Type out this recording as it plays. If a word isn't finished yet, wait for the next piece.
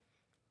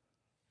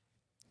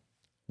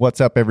What's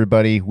up,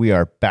 everybody? We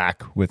are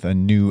back with a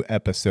new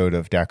episode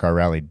of Dakar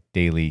Rally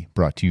Daily,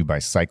 brought to you by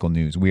Cycle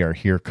News. We are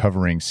here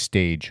covering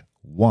Stage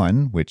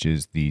 1, which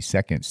is the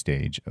second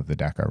stage of the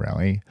Dakar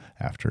Rally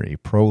after a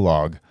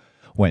prologue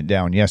went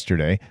down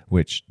yesterday,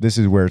 which this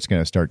is where it's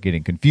going to start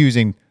getting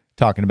confusing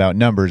talking about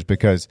numbers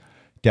because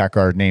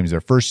Dakar names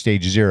their first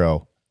Stage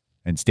 0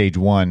 and Stage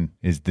 1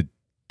 is the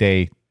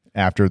day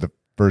after the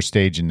first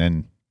stage, and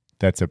then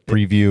that's a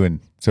preview,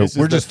 and so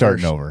we're just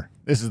starting over.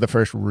 This is the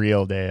first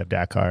real day of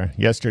Dakar.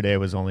 Yesterday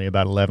was only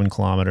about 11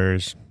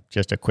 kilometers,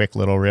 just a quick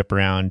little rip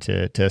around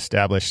to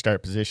establish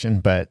start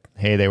position. But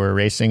hey, they were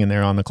racing and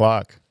they're on the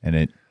clock. And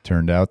it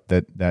turned out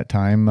that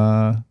time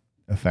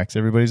affects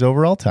everybody's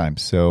overall time.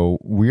 So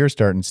we are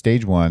starting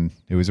Stage 1.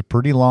 It was a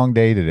pretty long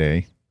day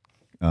today.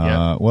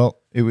 Well,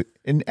 it was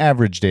an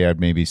average day, I'd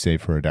maybe say,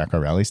 for a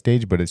Dakar Rally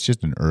stage, but it's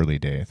just an early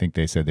day. I think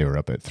they said they were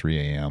up at 3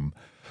 a.m.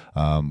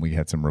 We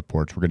had some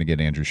reports. We're going to get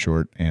Andrew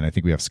Short, and I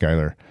think we have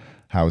Skylar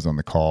Howe's on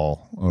the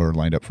call or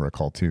lined up for a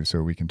call too,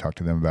 so we can talk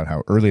to them about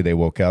how early they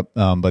woke up.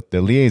 But the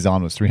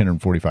liaison was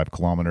 345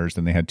 kilometers,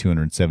 then they had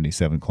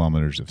 277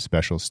 kilometers of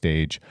special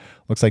stage.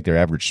 Looks like their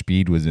average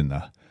speed was in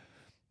the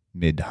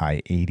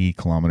mid-high 80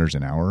 kilometers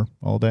an hour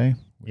all day.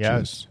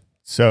 Yes.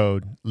 So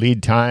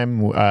lead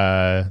time,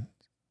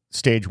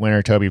 stage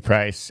winner Toby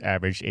Price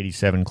averaged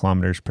 87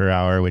 kilometers per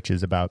hour, which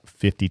is about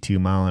 52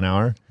 mile an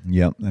hour.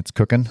 Yep, that's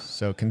cooking.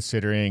 So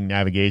considering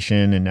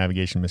navigation and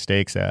navigation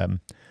mistakes,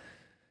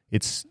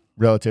 it's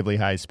relatively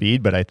high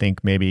speed, but I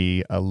think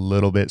maybe a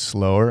little bit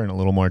slower and a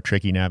little more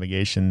tricky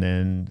navigation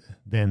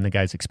than the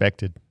guys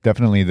expected.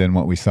 Definitely than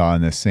what we saw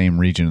in the same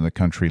region of the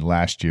country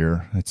last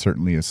year. It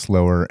certainly is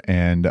slower,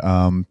 and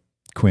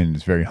Quinn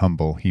is very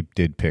humble. He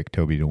did pick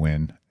Toby to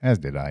win, as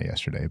did I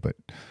yesterday, but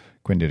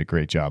Quinn did a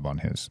great job on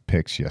his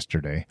picks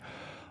yesterday.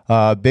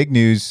 Big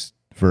news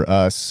for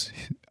us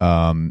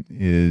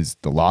is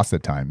the loss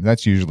of time.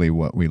 That's usually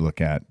what we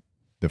look at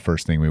the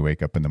first thing we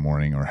wake up in the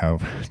morning, or how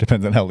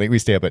depends on how late we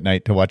stay up at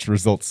night to watch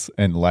results.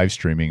 And live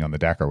streaming on the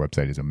Dakar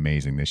website is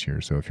amazing this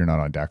year. So if you're not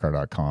on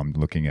Dakar.com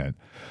looking at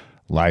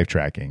live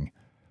tracking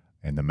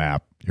and the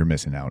map, you're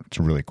missing out. It's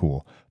really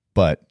cool,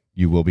 but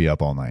you will be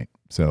up all night.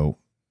 So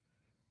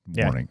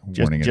warning.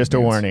 Just a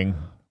warning.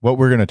 What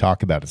we're going to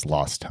talk about is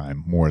lost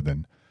time more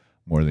than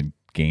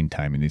gain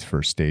time in these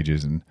first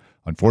stages. And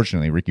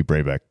unfortunately, Ricky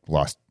Brabec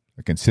lost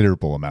a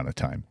considerable amount of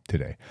time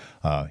today.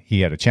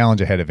 He had a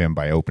challenge ahead of him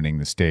by opening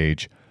the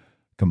stage,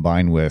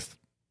 combined with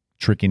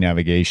tricky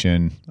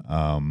navigation,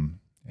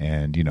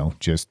 and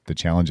just the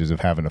challenges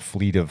of having a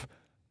fleet of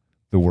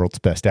the world's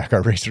best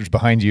Dakar racers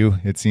behind you.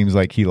 It seems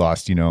like he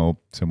lost,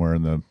 somewhere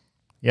in the...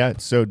 Yeah,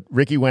 so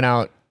Ricky went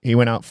out. He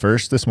went out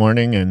first this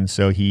morning, and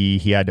so he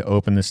had to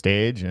open the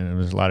stage, and it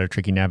was a lot of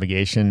tricky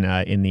navigation.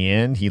 In the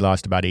end, he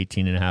lost about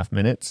 18 and a half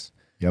minutes.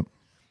 Yep.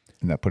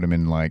 And that put him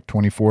in like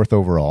 24th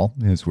overall,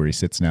 is where he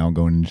sits now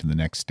going into the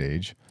next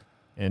stage.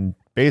 And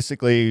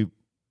basically,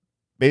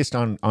 based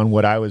on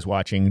what I was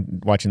watching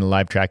the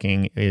live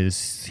tracking,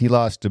 is he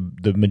lost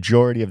the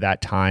majority of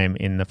that time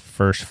in the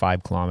first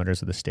 5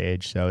 kilometers of the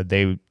stage. So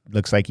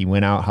looks like he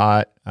went out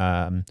hot.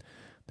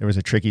 There was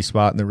a tricky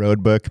spot in the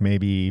road book,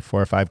 maybe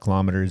 4 or 5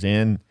 kilometers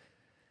in.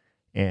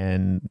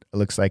 And it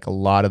looks like a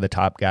lot of the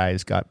top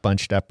guys got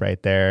bunched up right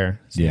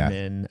there. So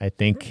then I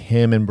think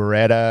him and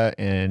Beretta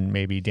and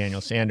maybe Daniel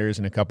Sanders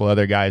and a couple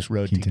other guys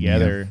rode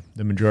together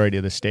the majority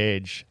of the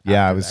stage.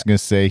 Yeah, I was going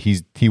to say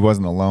he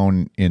wasn't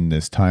alone in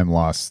this time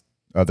loss.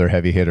 Other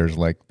heavy hitters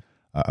like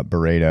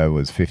Beretta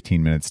was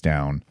 15 minutes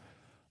down.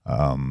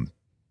 Pablo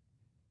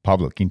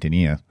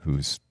Quintanilla,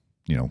 who's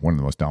one of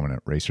the most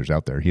dominant racers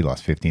out there, he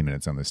lost 15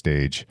 minutes on the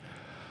stage.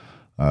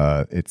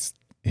 It's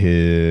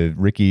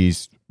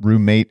Ricky's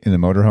roommate in the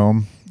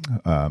motorhome,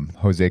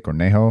 Jose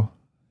Cornejo.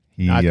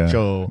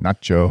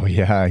 Nacho.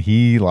 Yeah,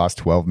 he lost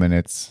 12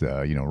 minutes.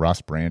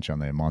 Ross Branch on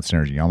the Monster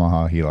Energy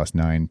Yamaha, he lost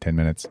 9-10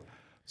 minutes.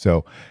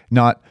 So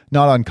not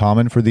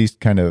uncommon for these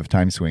kind of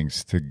time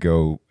swings to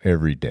go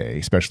every day,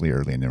 especially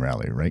early in the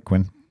rally, right,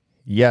 Quinn?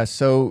 Yeah.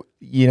 So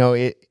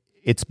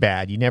it's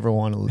bad. You never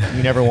want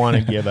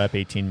to give up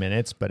 18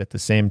 minutes, but at the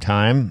same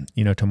time,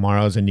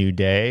 tomorrow's a new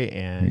day,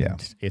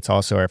 and it's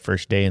also our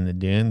first day in the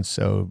dunes.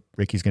 So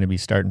Ricky's going to be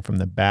starting from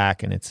the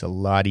back, and it's a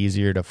lot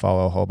easier to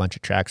follow a whole bunch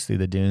of tracks through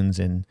the dunes,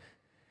 and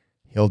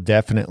he'll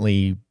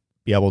definitely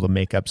be able to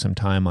make up some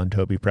time on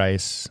Toby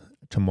Price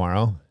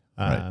tomorrow.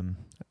 Right.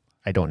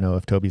 I don't know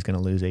if Toby's going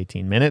to lose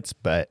 18 minutes,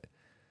 but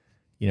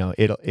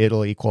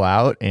it'll equal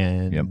out,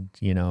 and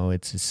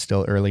it's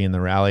still early in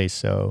the rally,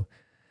 so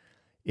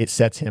it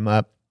sets him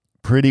up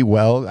pretty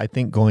well, I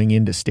think, going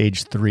into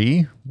stage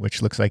 3,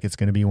 which looks like it's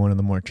going to be one of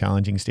the more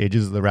challenging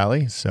stages of the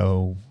rally.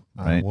 So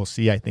we'll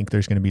see. I think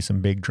there's going to be some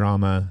big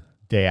drama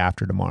day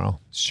after tomorrow.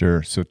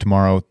 Sure. So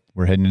tomorrow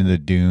we're heading into the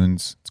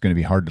dunes. It's going to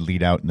be hard to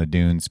lead out in the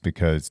dunes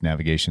because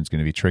navigation is going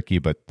to be tricky.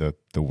 But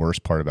the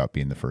worst part about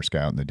being the first guy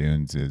out in the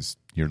dunes is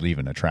you're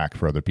leaving a track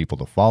for other people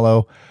to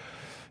follow.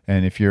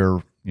 And if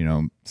you're,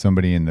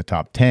 somebody in the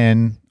top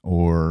 10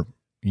 or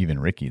even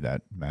Ricky,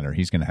 that matter,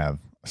 he's going to have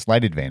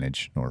slight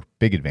advantage or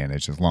big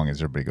advantage as long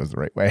as everybody goes the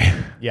right way.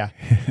 Yeah.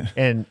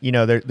 And,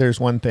 there's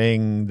one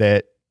thing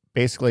that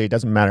basically it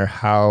doesn't matter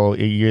how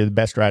you're the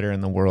best rider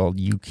in the world,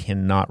 you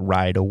cannot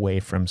ride away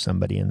from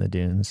somebody in the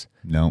dunes.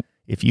 No.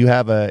 If you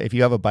have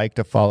a bike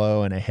to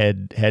follow and a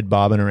head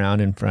bobbing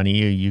around in front of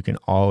you, you can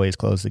always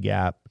close the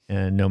gap.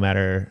 And no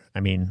matter,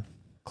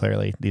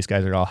 clearly these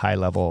guys are all high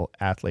level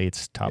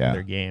athletes, top of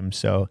their game.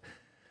 So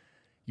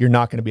you're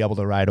not going to be able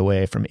to ride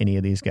away from any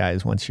of these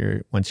guys once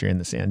you're in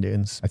the sand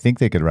dunes. I think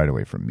they could ride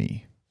away from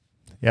me.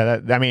 Yeah,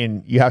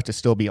 you have to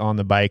still be on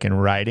the bike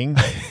and riding.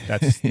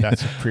 That's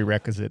a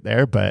prerequisite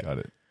there. But got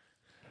it.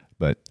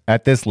 But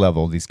at this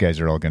level, these guys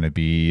are all going to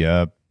be,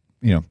 the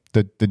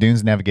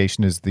dunes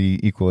navigation is the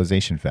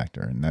equalization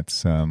factor, and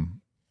that's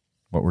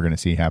what we're going to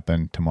see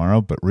happen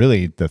tomorrow. But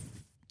really, the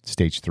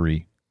stage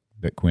 3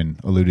 that Quinn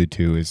alluded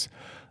to is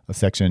a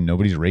section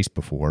nobody's raced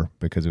before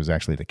because it was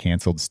actually the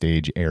canceled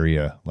stage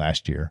area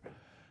last year.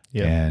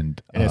 Yeah.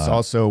 And it's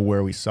also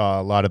where we saw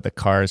a lot of the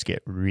cars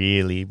get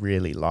really,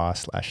 really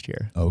lost last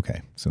year.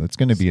 Okay. So it's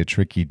going to be a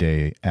tricky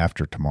day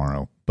after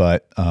tomorrow.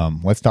 But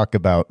let's talk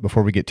about,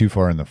 before we get too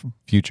far in the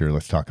future,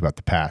 let's talk about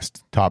the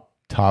past. Top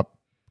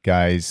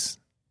guys,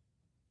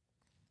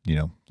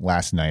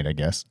 last night, I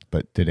guess,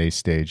 but today's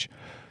stage.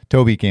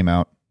 Toby came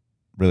out,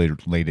 really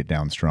laid it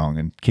down strong,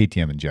 and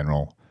KTM in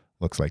general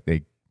looks like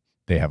they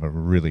have a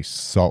really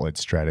solid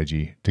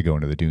strategy to go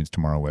into the dunes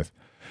tomorrow with,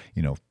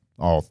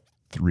 all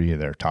 3 of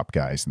their top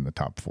guys in the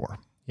top 4.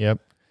 Yep.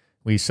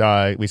 We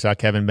saw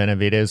Kevin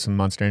Benavides from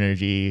Monster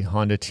Energy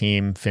Honda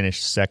team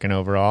finish second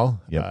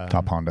overall. Yep,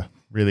 top Honda.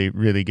 Really,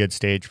 really good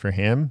stage for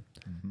him.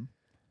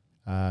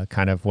 Mm-hmm.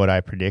 Kind of what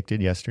I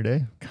predicted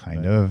yesterday.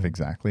 Kind of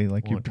exactly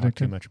like you predicted. Won't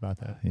talk too much about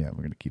that. Yeah,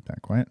 we're going to keep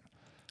that quiet.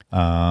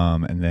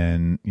 And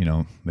then,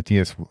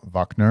 Matthias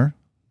Wagner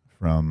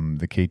from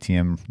the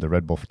KTM, the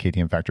Red Bull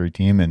KTM factory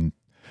team, and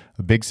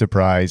a big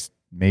surprise,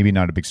 maybe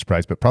not a big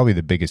surprise, but probably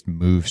the biggest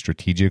move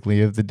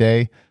strategically of the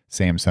day.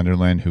 Sam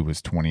Sunderland, who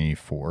was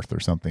 24th or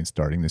something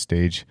starting the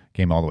stage,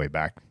 came all the way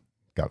back,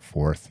 got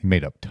 4th. He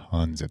made up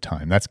tons of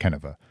time. That's kind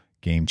of a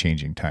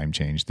game-changing time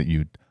change that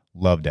you'd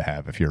love to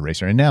have if you're a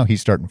racer. And now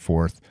he's starting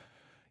 4th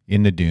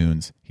in the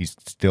dunes. He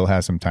still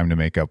has some time to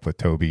make up with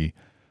Toby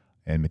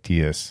and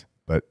Matthias.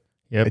 But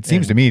it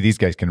seems to me these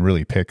guys can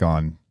really pick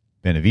on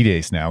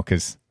Benavides now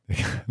because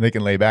they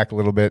can lay back a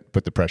little bit,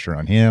 put the pressure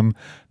on him.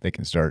 They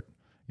can start,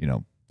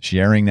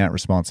 sharing that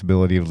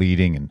responsibility of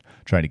leading and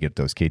trying to get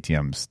those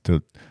KTMs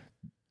to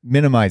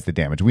minimize the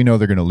damage. We know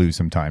they're going to lose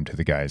some time to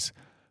the guys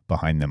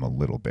behind them a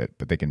little bit,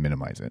 but they can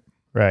minimize it.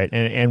 Right.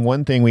 And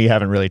one thing we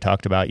haven't really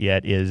talked about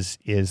yet is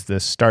the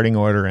starting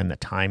order and the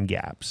time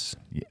gaps.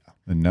 Yeah.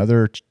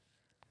 Another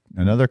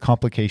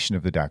complication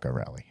of the Dakar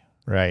Rally.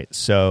 Right.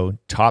 So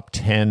top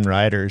 10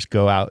 riders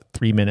go out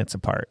 3 minutes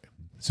apart.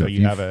 So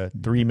you have a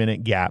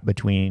 3-minute gap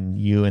between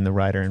you and the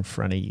rider in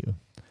front of you.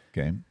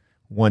 Okay.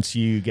 Once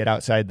you get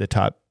outside the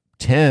top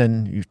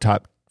 10,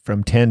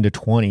 from 10 to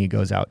 20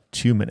 goes out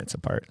 2 minutes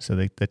apart. So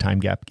the time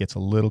gap gets a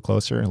little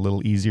closer, a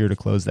little easier to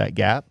close that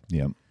gap.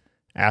 Yep.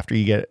 After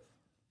you get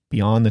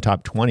beyond the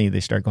top 20, they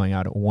start going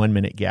out at 1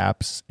 minute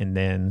gaps. And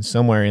then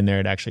somewhere in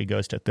there, it actually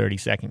goes to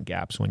 30-second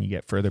gaps when you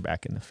get further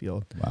back in the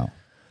field. Wow.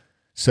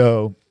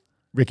 So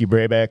Ricky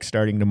Brabeck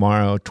starting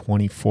tomorrow,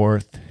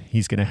 24th.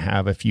 He's going to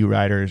have a few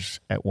riders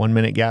at 1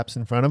 minute gaps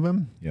in front of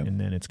him. Yep. And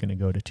then it's going to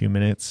go to 2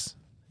 minutes.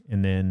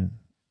 And then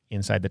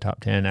inside the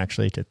top 10,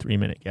 actually to 3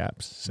 minute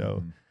gaps.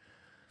 So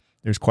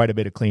there's quite a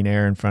bit of clean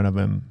air in front of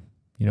him,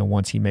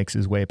 once he makes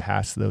his way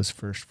past those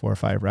first 4 or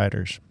 5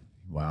 riders.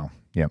 Wow.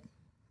 Yep.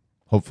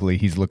 Hopefully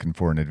he's looking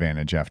for an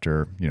advantage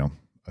after,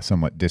 a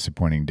somewhat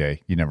disappointing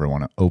day. You never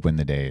want to open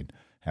the day and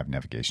have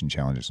navigation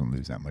challenges and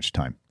lose that much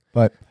time.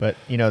 But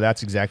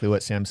that's exactly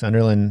what Sam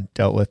Sunderland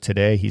dealt with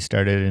today. He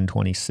started in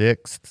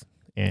 26th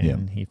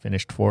and he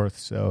finished 4th.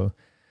 So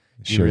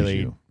he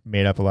really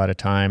made up a lot of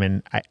time.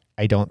 And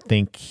I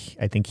think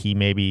he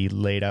maybe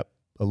laid up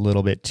a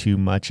little bit too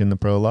much in the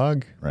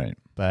prologue. Right.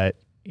 But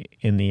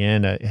in the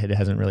end, it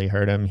hasn't really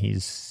hurt him.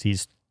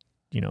 He's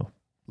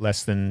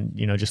less than,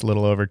 just a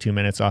little over 2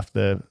 minutes off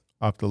the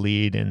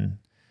lead. And,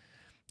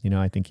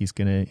 I think he's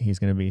going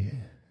to be,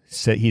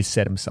 he's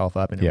set himself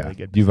up in a really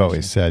good position. You've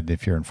always said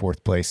if you're in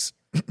 4th place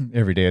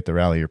every day at the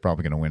rally, you're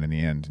probably going to win in the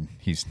end. And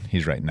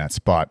he's right in that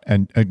spot.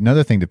 And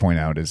another thing to point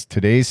out is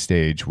today's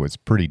stage was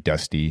pretty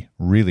dusty,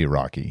 really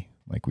rocky.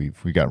 Like we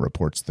got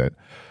reports that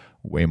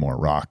way more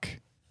rock,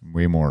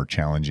 way more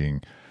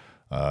challenging,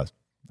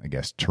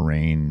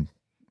 terrain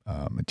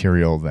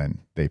material than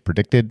they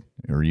predicted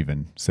or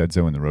even said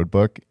so in the road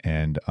book.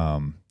 And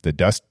the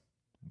dust,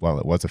 while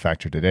it was a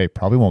factor today,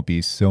 probably won't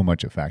be so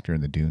much a factor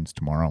in the dunes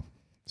tomorrow.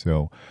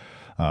 So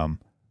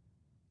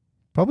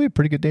probably a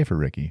pretty good day for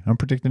Ricky. I'm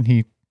predicting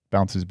he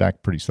bounces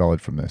back pretty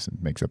solid from this and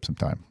makes up some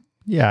time.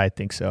 Yeah, I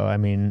think so. I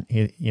mean,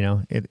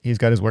 he's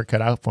got his work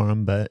cut out for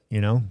him, but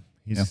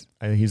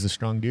he's a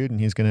strong dude and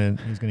he's gonna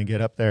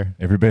get up there.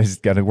 Everybody's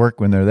got to work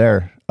when they're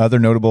there. Other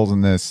notables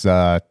in this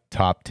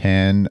top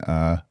 10,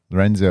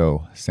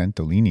 Lorenzo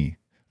Santolini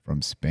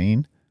from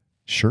Spain,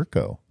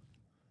 Sherco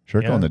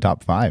in the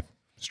top 5.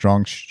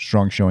 strong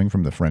showing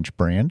from the French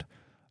brand.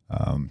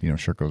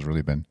 Sherco's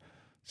really been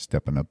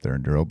stepping up their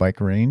enduro bike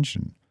range,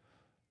 and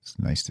it's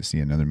nice to see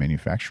another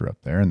manufacturer up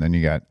there. And then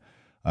you got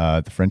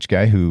the French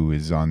guy who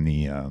is on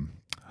the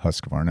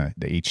Husqvarna,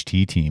 the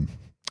HT team,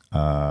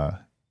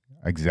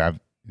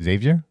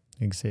 Xavier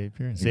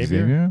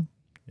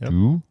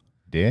Yep.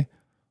 de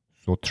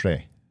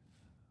Sautre.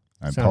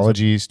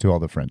 Apologies to all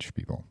the French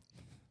people.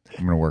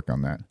 I'm going to work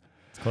on that.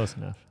 It's close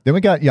enough. Then we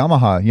got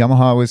Yamaha.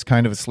 Yamaha was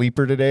kind of a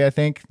sleeper today, I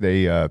think.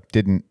 They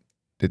didn't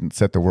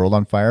set the world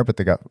on fire, but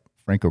they got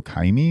Franco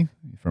Kaimi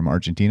from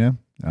Argentina.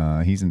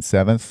 He's in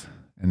 7th.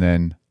 And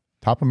then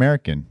top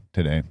American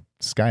today,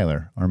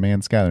 Skyler, our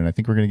man Skyler. And I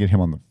think we're going to get him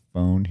on the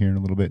phone here in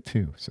a little bit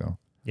too. So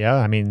yeah,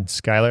 I mean,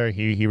 Skyler,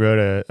 he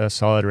rode a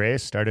solid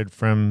race, started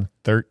from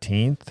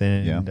 13th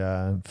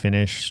and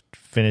finished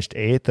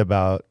 8th,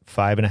 about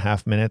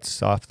 5.5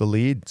 minutes off the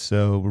lead.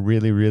 So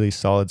really, really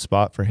solid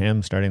spot for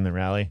him starting the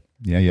rally.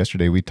 Yeah,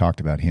 yesterday we talked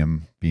about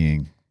him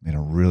being in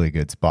a really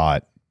good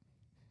spot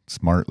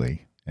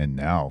smartly. And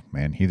now,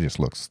 man, he just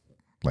looks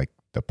like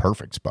the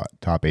perfect spot.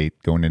 Top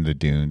 8 going into the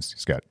dunes.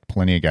 He's got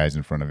plenty of guys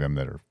in front of him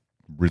that are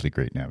really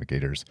great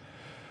navigators.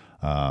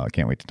 I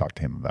can't wait to talk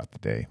to him about the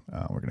day.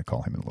 We're going to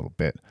call him in a little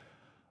bit.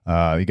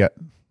 You got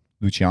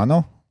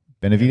Luciano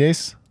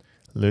Benavides.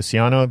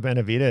 Luciano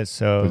Benavides.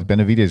 So the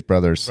Benavides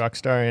brothers.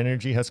 Rockstar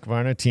Energy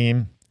Husqvarna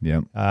team.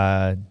 Yep.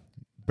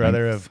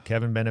 Brother of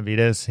Kevin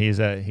Benavides. He's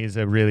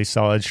a really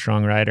solid,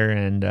 strong rider,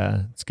 and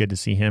it's good to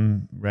see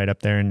him right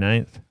up there in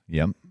 9th.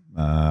 Yep.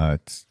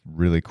 It's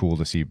really cool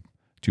to see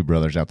two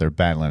brothers out there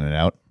battling it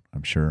out.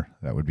 I'm sure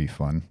that would be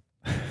fun.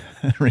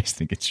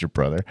 Racing against your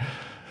brother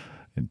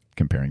and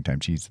comparing time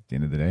cheats at the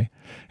end of the day.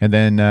 And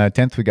then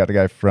 10th, we got a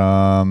guy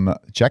from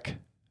Czech,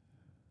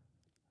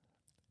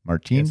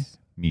 Martin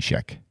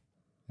Mishek.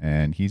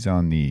 And he's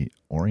on the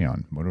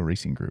Orion Moto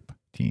Racing Group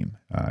team.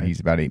 He's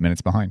about 8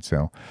 minutes behind.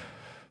 So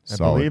I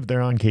believe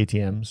they're on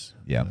KTM's.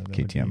 Yeah,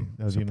 KTM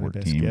that would support be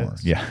my best team.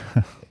 guess. Yeah,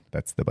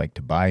 that's the bike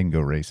to buy and go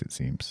race, it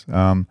seems.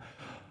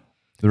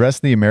 The rest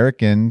of the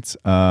Americans,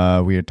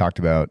 we had talked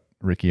about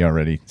Ricky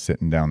already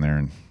sitting down there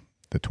in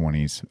the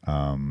 20s.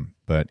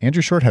 But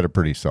Andrew Short had a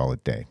pretty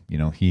solid day.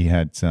 He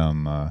had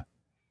some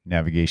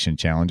navigation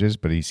challenges,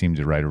 but he seemed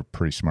to ride a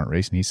pretty smart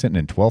race, and he's sitting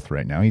in 12th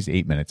right now. He's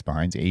 8 minutes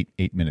behind. He's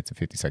 8 minutes and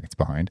 50 seconds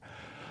behind.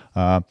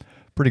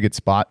 Pretty good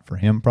spot for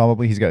him,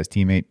 probably. He's got his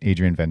teammate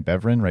Adrian Van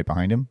Beveren right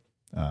behind him.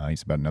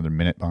 He's about another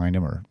minute behind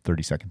him, or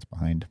 30 seconds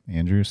behind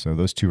Andrew. So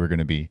those two are going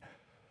to be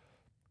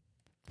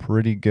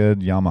pretty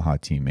good Yamaha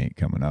teammate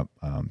coming up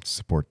to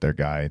support their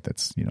guy.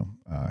 That's,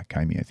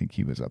 Kaimi. I think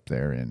he was up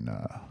there in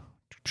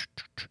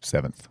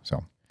 7th.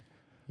 So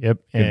yep,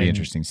 it'd be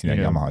interesting to see that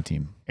Yamaha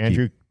team.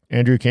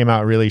 Andrew came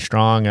out really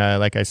strong.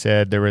 Like I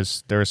said, there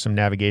was some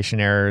navigation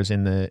errors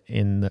in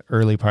the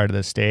early part of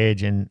the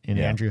stage, and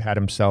Andrew had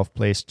himself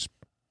placed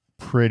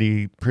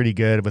pretty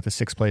good with a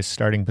 6th place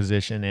starting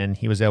position, and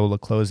he was able to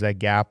close that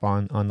gap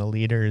on the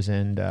leaders,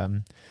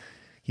 and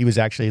he was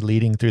actually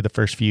leading through the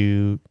first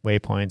few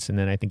waypoints, and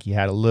then I think he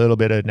had a little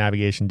bit of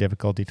navigation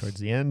difficulty towards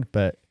the end,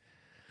 but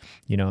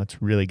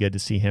it's really good to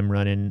see him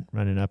running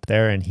up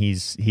there, and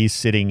he's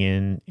sitting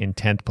in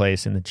 10th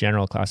place in the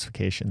general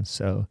classification,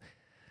 so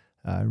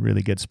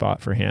really good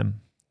spot for him.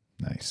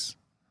 Nice.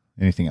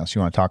 Anything else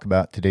you want to talk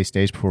about today's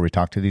stage before we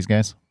talk to these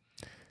guys?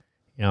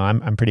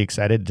 I'm pretty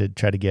excited to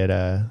try to get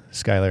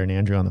Skyler and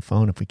Andrew on the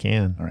phone if we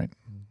can. All right.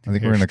 I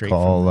think we're going to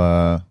call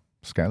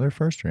Skyler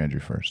first or Andrew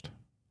first.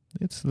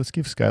 Let's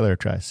give Skyler a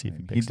try. See if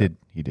he picks up.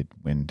 He did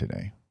win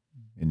today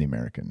in the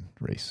American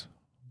race.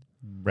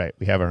 Right.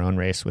 We have our own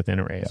race within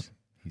a race.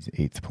 Yep. He's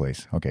 8th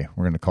place. Okay.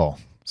 We're going to call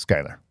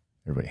Skyler.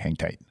 Everybody hang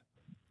tight.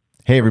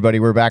 Hey, everybody.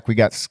 We're back. We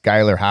got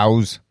Skyler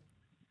Howes.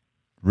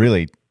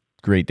 Really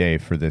great day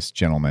for this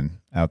gentleman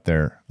out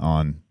there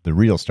on the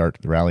real start,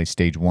 the rally,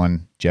 stage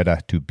 1,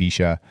 Jeddah to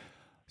Bisha.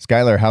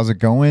 Skyler, how's it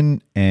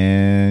going?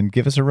 And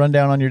give us a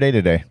rundown on your day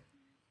today.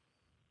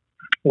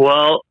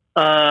 Well,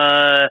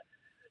 I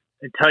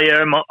tell you,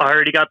 I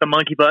already got the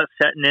monkey butt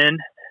setting in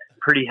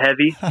pretty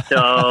heavy.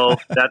 So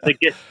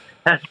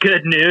that's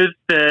good news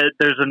that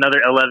there's another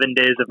 11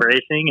 days of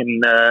racing.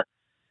 And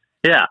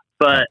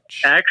but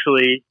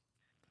actually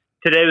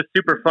today was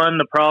super fun.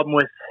 The problem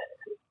with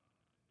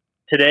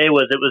today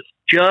was it was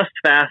just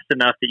fast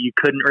enough that you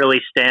couldn't really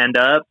stand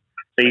up.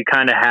 So you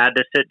kind of had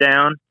to sit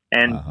down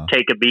and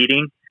take a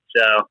beating.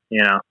 So,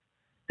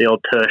 the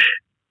old tush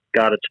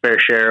got its fair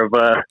share of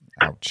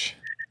ouch.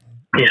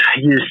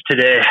 Use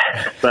today.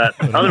 But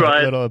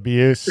otherwise, a little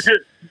abuse.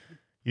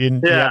 You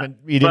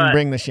didn't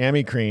bring the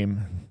chamois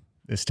cream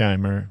this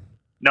time, or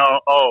no?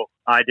 Oh,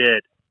 I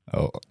did.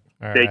 Oh,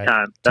 big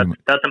time. That's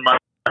a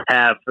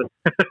must-have.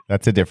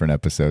 That's a different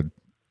episode.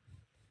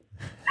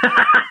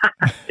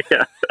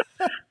 Yeah.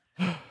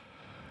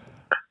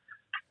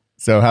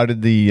 So how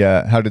did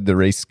the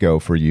race go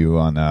for you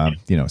on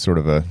sort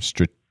of a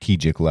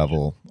strategic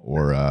level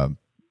or on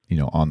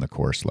the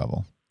course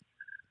level?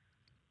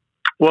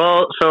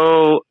 Well,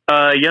 so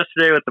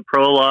yesterday with the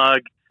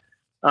prologue,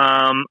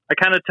 I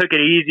kind of took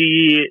it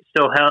easy.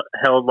 Still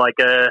held like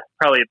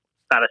probably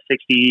about a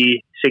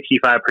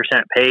 65%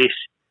 pace,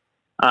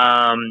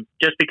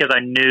 just because I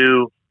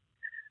knew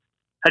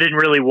I didn't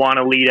really want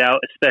to lead out,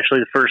 especially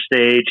the first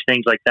stage,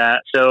 things like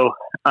that. So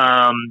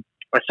I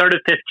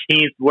started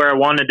 15th. Where I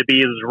wanted to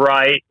be was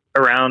right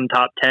around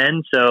top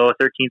 10, so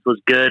 13th was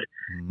good.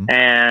 Mm-hmm.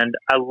 And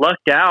I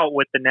lucked out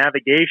with the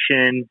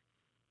navigation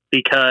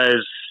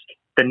because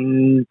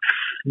the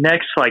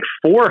next like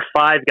 4 or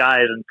 5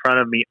 guys in front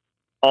of me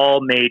all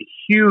made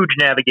huge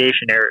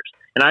navigation errors.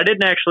 And I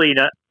didn't actually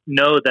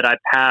know that I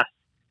passed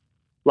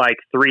like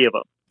 3 of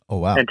them. Oh,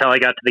 wow. Until I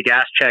got to the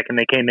gas check and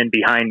they came in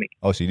behind me.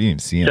 Oh, so you didn't even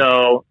see them.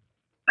 So,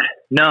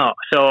 no.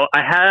 So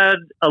I had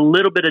a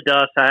little bit of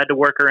dust. I had to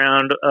work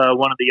around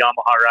one of the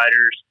Yamaha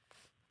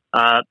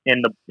riders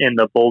in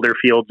the boulder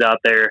fields out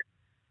there.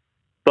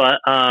 But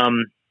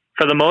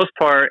for the most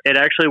part, it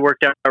actually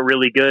worked out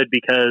really good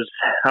because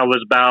I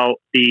was I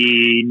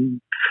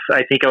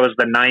think I was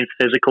the 9th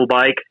physical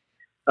bike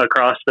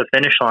across the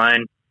finish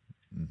line.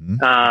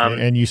 Mm-hmm.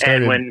 And you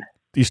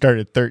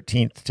started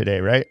 13th today,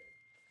 right?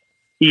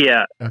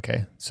 Yeah.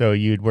 Okay. So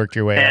you'd worked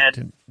your way up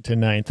to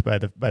 9th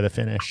by the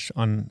finish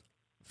on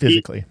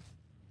physically.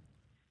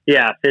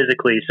 Yeah,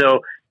 physically.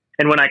 So,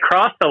 and when I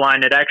crossed the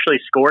line, it actually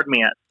scored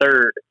me at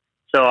 3rd.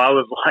 So I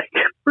was like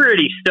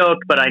pretty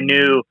stoked, but I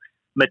knew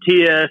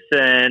Matthias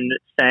and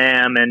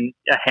Sam and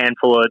a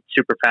handful of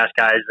super fast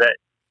guys that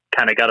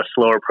kind of got a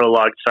slower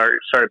prologue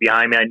started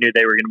behind me. I knew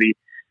they were going to be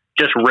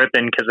just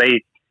ripping because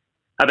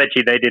I bet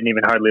you they didn't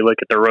even hardly look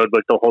at their road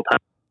book the whole time.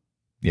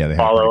 Yeah, they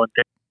follow and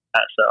things like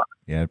that. So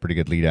yeah, pretty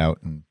good lead out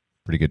and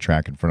pretty good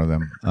track in front of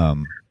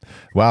them.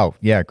 Wow,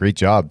 yeah, great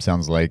job.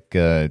 Sounds like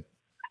the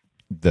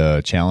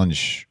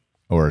challenge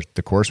or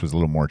the course was a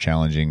little more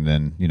challenging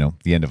than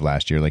the end of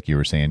last year. Like you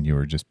were saying, you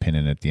were just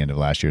pinning at the end of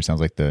last year. Sounds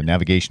like the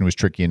navigation was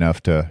tricky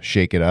enough to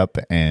shake it up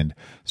and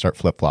start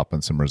flip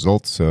flopping some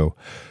results. So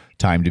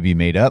time to be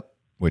made up,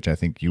 which I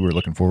think you were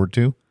looking forward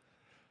to.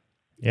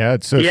 Yeah.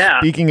 So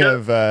speaking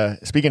of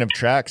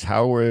tracks,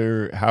 how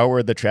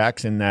were the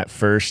tracks in that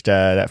first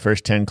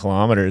 10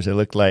 kilometers? It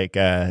looked like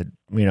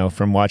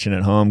from watching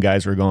at home,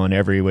 guys were going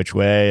every which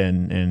way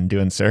and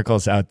doing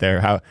circles out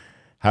there.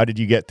 How did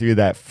you get through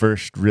that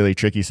first really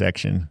tricky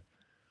section?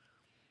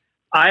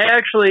 I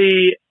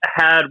actually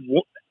had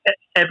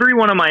every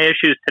one of my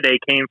issues today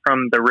came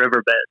from the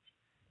riverbeds.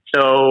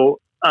 So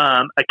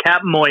a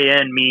cap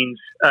moyenne means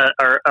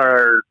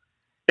are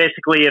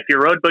basically if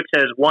your road book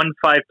says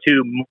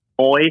 152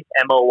 Moy,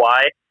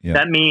 M-O-Y,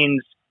 that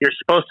means you're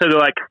supposed to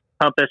go at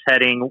compass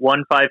heading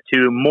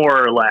 152 more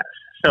or less.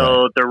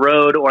 So the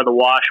road or the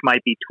wash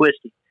might be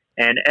twisty.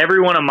 And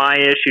every one of my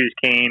issues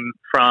came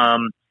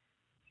from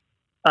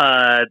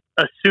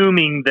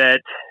assuming that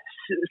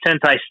since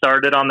I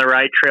started on the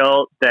right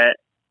trail that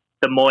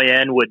the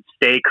moyenne would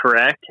stay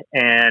correct.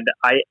 And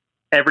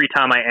every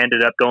time I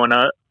ended up going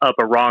up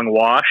a wrong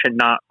wash and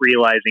not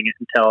realizing it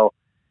until,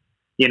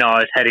 I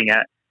was heading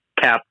at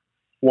cap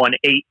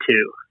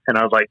 182. And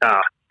I was like,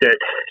 it's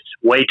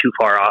way too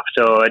far off.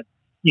 So, I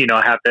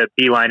have to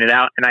beeline it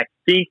out. And I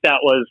think that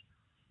was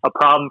a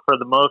problem for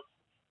the most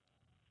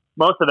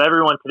of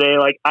everyone today.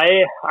 Like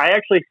I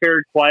actually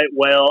fared quite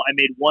well. I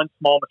made one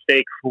small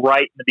mistake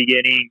right in the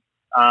beginning.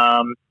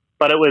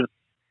 But it was,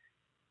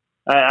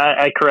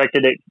 I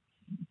corrected it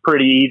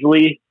pretty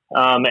easily,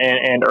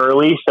 and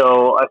early.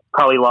 So I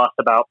probably lost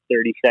about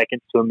 30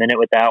 seconds to a minute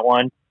with that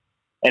one.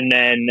 And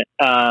then,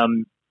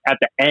 at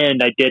the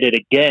end, I did it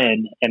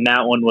again, and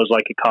that one was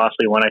like a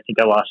costly one. I think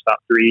I lost about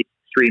three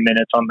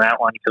minutes on that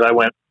one because I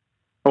went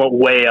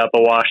way up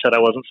a wash that I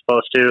wasn't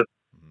supposed to.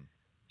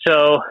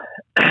 So,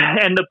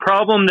 and the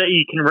problem that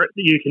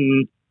you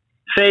can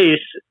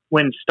face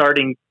when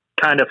starting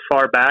kind of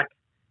far back,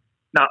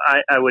 now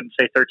I wouldn't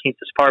say 13th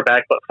is far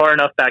back, but far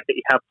enough back that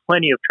you have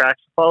plenty of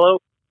tracks to follow,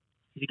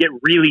 you get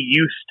really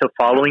used to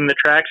following the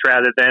tracks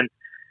rather than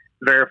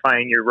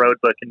verifying your road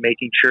book and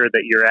making sure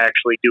that you're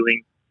actually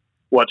doing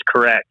what's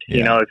correct.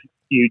 Yeah. If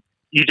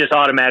you just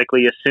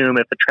automatically assume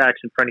if the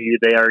track's in front of you,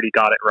 they already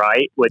got it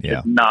right, which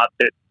is not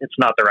it's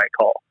not the right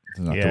call. It's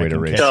not the way to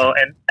race. So,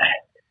 and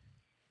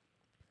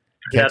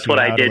that's what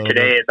I did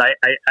today is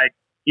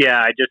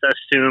I just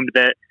assumed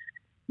that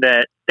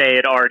they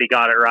had already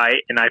got it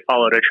right. And I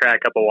followed a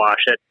track up a wash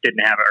that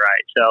didn't have it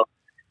right. So,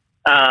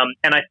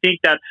 and I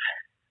think that's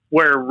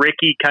where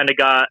Ricky kind of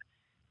got,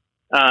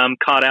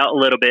 caught out a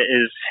little bit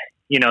is,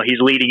 he's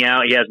leading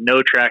out. He has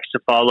no tracks to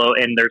follow,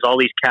 and there's all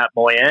these cap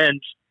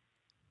moyennes.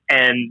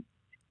 And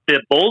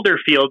the boulder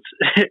fields,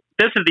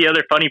 this is the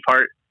other funny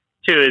part,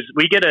 too, is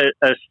we get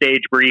a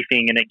stage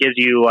briefing, and it gives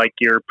you, like,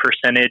 your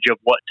percentage of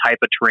what type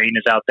of terrain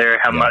is out there,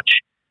 how much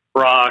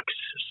rocks,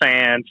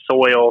 sand,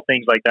 soil,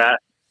 things like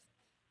that.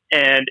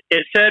 And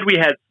it said we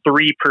had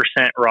 3%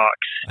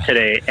 rocks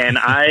today, and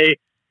I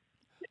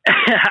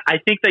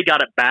think they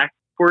got it back.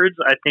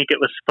 I think it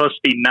was supposed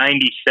to be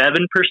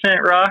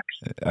 97% rocks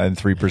and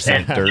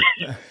 3% dirt.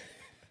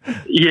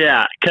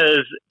 Yeah,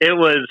 because it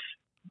was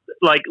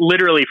like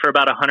literally for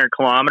about 100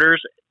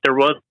 kilometers, there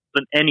wasn't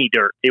any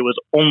dirt. It was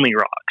only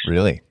rocks.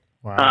 Really?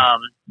 Wow.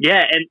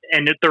 Yeah,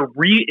 and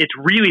it's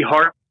really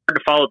hard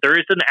to follow. There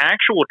is an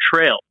actual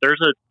trail.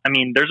 There's a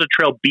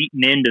trail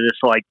beaten into this,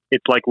 like,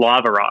 it's like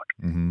lava rock.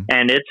 Mm-hmm.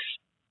 And it's,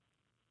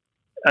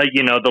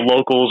 the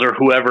locals or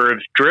whoever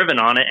have driven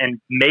on it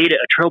and made it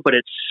a trail, but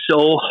it's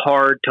so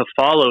hard to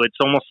follow. It's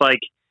almost like,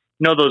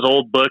 those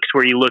old books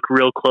where you look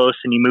real close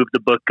and you move the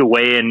book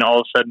away and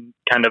all of a sudden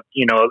kind of,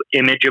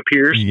 image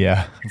appears.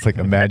 Yeah. It's like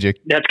a magic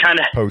That's kind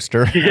of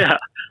poster. Yeah.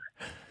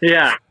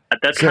 Yeah.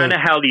 That's kind of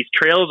how these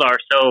trails are.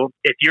 So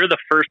if you're the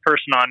first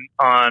person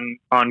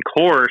on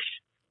course,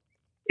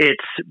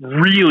 it's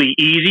really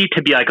easy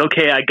to be like,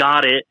 okay, I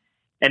got it.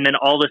 And then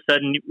all of a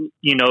sudden,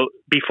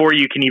 before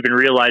you can even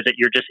realize it,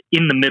 you're just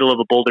in the middle of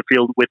a boulder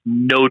field with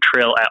no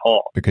trail at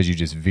all. Because you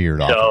just veered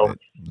off of it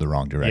the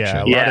wrong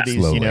direction. Yeah, a lot of these,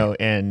 slowly.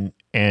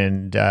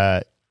 And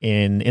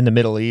in the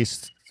Middle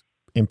East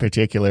in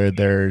particular,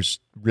 there's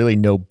really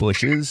no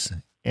bushes.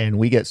 And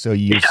we get so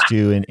used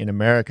to, in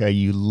America,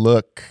 you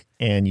look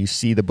and you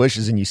see the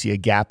bushes and you see a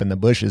gap in the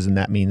bushes, and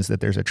that means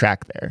that there's a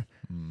track there.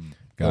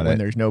 But when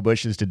there's no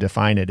bushes to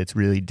define it, it's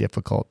really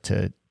difficult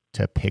to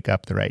pick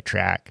up the right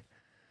track.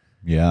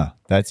 Yeah,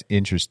 that's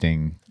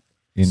interesting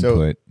input.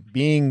 So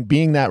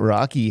being that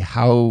rocky,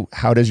 how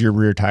does your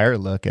rear tire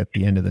look at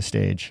the end of the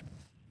stage?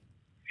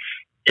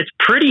 It's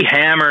pretty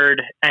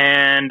hammered,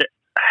 and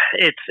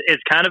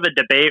it's kind of a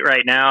debate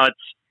right now.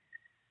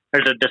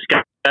 There's a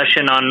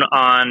discussion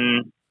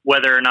on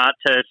whether or not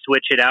to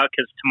switch it out,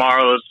 because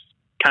tomorrow's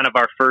kind of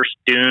our first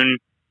dune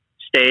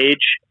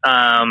stage,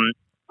 and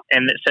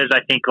it says, I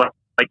think,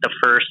 like the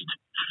first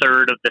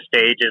third of the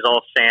stage is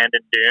all sand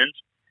and dunes.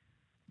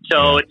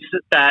 So it's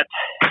that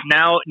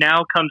now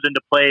comes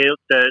into play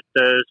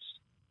the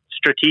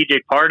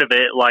strategic part of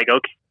it. Like,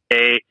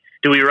 okay,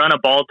 do we run a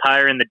bald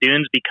tire in the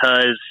dunes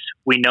because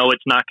we know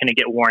it's not going to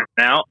get worn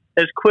out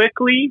as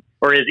quickly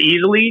or as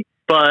easily,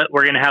 but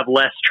we're going to have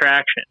less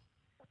traction?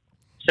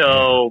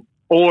 So,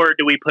 or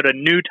do we put a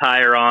new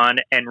tire on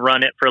and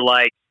run it for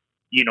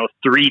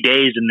 3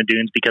 days in the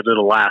dunes because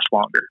it'll last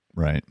longer?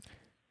 Right.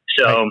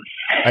 So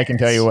I can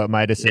tell you what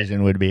my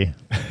decision would be.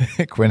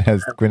 Quinn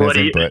has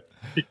input.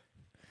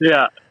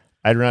 Yeah.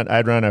 I'd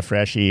run a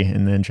freshie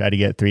and then try to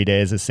get 3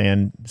 days of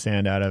sand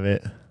out of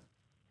it,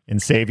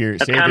 and save your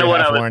half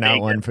worn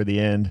out one for the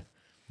end.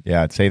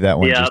 Yeah, I'd save that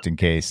one just in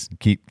case.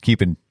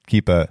 Keep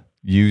a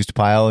used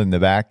pile in the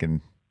back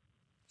and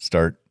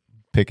start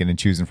picking and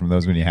choosing from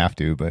those when you have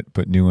to, but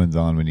put new ones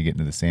on when you get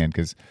into the sand,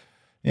 because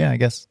I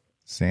guess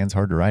sand's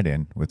hard to ride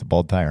in with a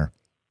bald tire.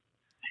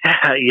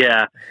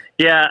 Yeah.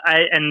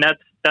 And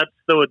that's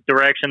the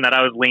direction that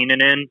I was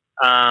leaning in,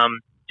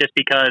 just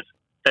because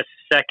the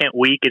second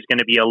week is going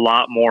to be a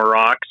lot more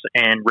rocks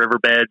and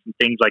riverbeds and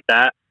things like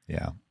that.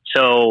 Yeah.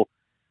 So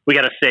we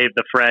got to save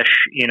the fresh,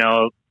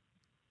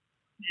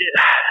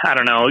 I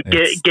don't know,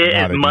 get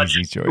as much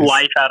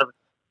life out of,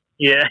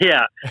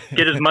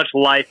 get as much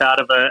life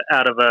out of a,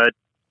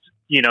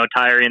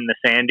 tire in the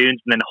sand dunes,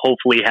 and then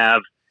hopefully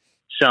have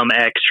some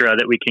extra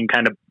that we can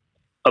kind of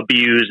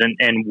abuse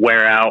and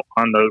wear out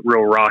on the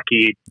real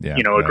rocky,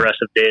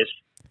 aggressive days.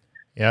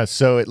 Yeah,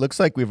 so it looks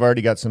like we've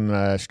already got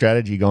some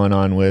strategy going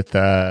on with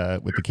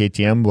the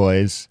KTM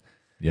boys.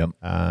 Yep.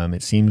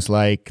 It seems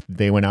like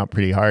they went out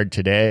pretty hard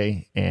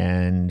today,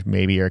 and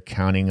maybe are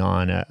counting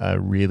on a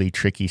really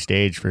tricky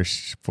stage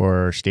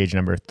for stage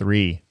number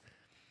 3.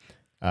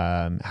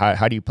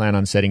 How do you plan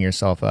on setting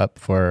yourself up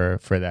for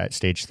that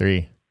stage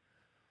 3?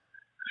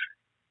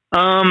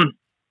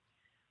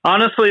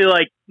 Honestly,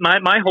 like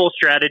my whole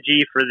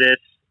strategy for this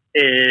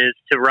is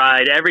to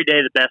ride every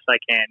day the best I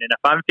can, and if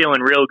I'm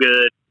feeling real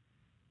good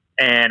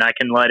and I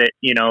can let it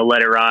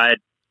ride,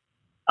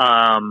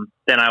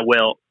 then I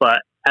will.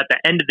 But at the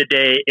end of the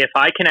day, if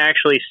I can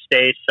actually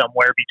stay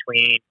somewhere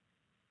between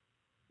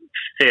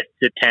 5th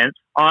to 10th,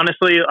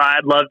 honestly,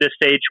 I'd love to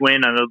stage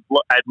win.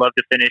 I'd love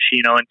to finish,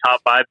 in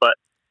top 5. But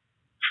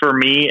for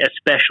me,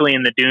 especially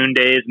in the dune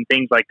days and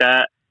things like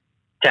that,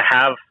 to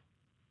have,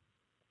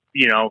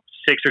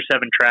 6 or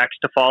 7 tracks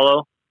to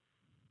follow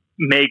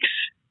makes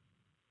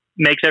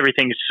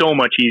everything so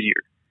much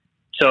easier.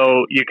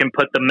 So you can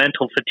put the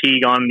mental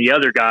fatigue on the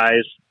other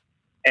guys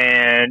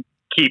and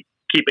keep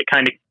it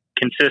kind of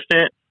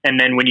consistent. And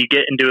then when you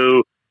get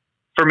into,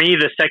 for me,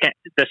 the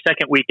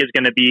second week is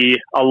going to be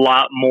a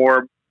lot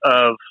more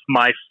of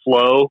my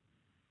flow,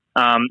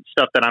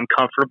 stuff that I'm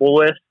comfortable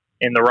with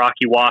in the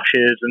rocky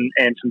washes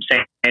and some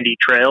sandy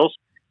trails.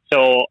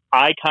 So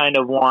I kind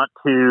of want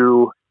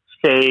to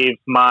save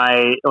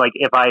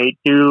if I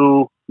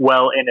do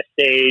well in a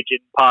stage and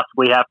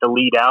possibly have to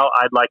lead out,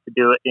 I'd like to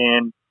do it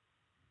in,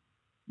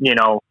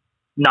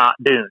 not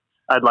dunes.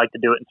 I'd like to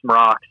do it in some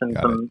rocks and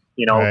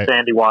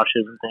sandy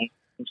washes and things.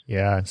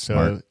 Yeah.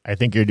 So I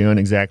think you're doing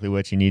exactly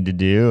what you need to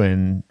do.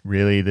 And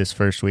really this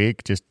first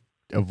week, just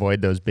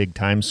avoid those big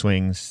time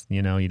swings.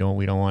 We don't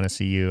want to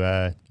see you,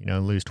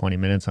 lose 20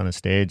 minutes on a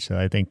stage. So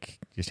I think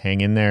just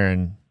hang in there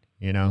and,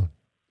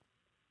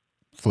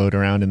 float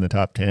around in the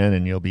top 10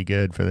 and you'll be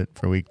good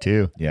for week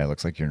 2. Yeah. It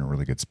looks like you're in a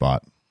really good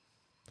spot.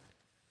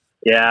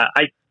 Yeah.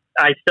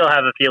 I still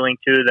have a feeling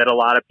too that a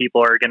lot of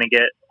people are going to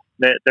get,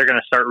 they're going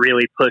to start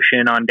really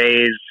pushing on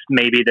days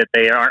maybe that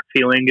they aren't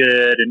feeling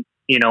good, and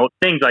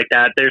things like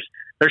that. There's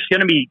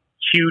going to be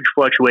huge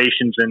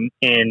fluctuations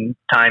in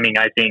timing,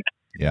 I think.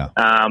 Yeah.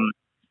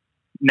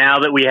 Now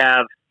that we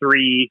have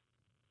 3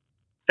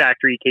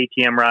 factory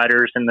KTM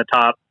riders in the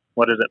top,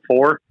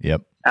 4?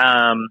 Yep.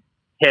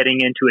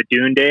 Heading into a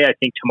dune day, I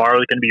think tomorrow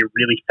is going to be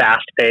really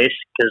fast paced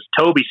because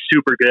Toby's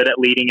super good at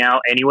leading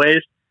out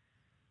anyways.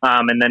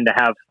 And then to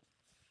have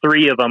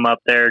 3 of them up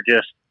there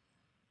just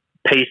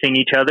pacing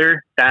each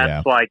other,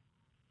 that's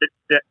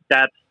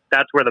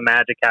that's where the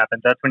magic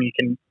happens. That's when you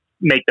can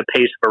make the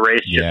pace of a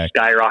race just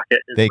skyrocket.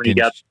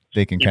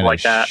 They can kind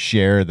of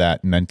share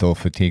that mental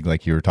fatigue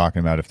like you were talking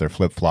about. If they're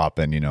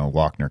flip-flopping,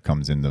 Walkner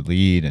comes in the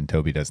lead and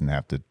Toby doesn't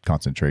have to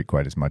concentrate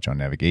quite as much on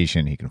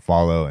navigation. He can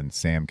follow, and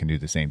Sam can do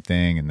the same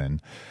thing. And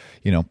then,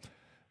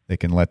 they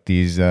can let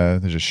these,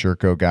 there's a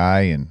Sherco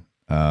guy and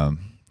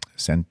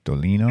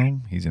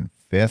Santolino, he's in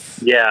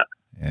 5th. Yeah.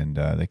 And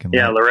they can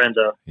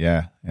Lorenzo.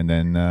 Yeah. And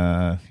then,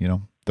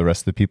 the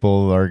rest of the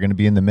people are going to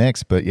be in the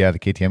mix. But yeah, the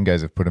KTM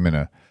guys have put them in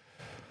a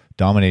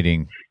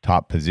dominating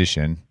top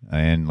position.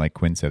 And like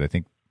Quinn said, I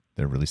think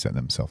they're really setting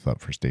themselves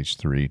up for stage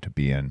 3 to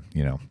be in,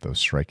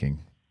 those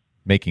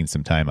making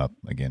some time up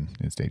again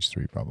in stage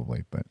 3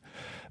 probably. But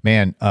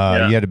man, you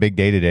had a big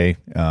day today.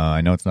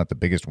 I know it's not the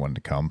biggest one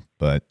to come,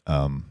 but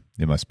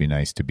it must be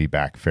nice to be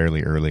back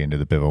fairly early into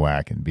the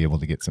bivouac and be able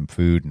to get some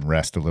food and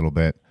rest a little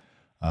bit.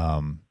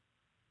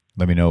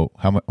 Let me know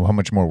how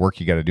much more work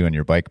you got to do on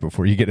your bike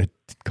before you get to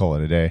call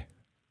it a day.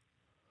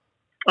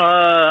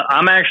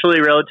 I'm actually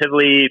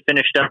relatively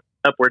finished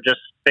up. We're just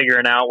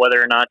figuring out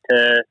whether or not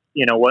to,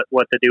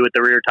 what to do with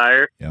the rear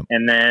tire. Yep.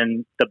 And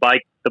then the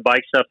bike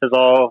stuff is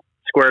all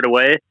squared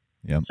away.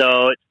 Yep.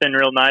 So it's been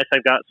real nice.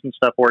 I've got some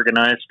stuff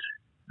organized.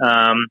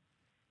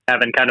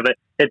 Having kind of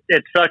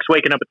it sucks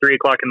waking up at 3:00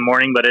 in the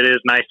morning, but it is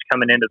nice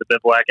coming into the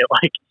bivouac at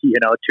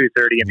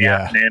 2:30 in the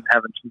afternoon,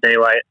 having some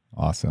daylight.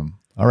 Awesome.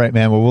 All right,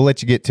 man. Well, we'll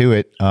let you get to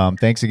it.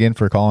 Thanks again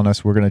for calling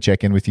us. We're going to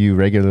check in with you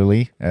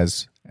regularly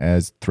as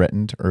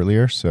threatened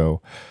earlier.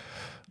 So,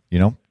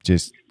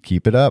 just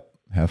keep it up.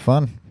 Have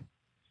fun.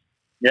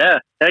 Yeah.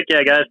 Heck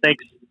yeah, guys.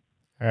 Thanks.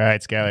 All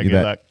right, Skylar.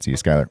 Good luck. See you,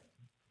 Skylar.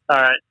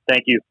 All right.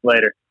 Thank you.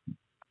 Later.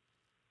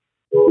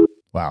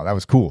 Wow, that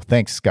was cool.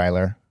 Thanks,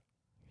 Skylar.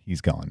 He's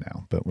gone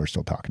now, but we're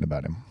still talking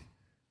about him.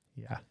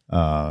 Yeah.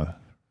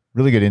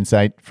 Really good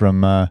insight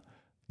from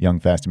young,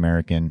 fast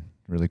American.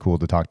 Really cool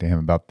to talk to him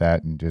about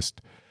that and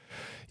just,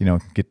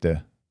 get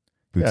the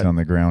boots on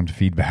the ground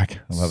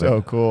feedback. I love it.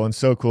 So cool. And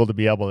so cool to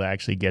be able to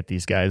actually get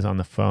these guys on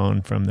the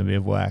phone from the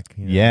bivouac.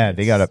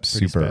 They got up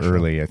super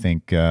early. I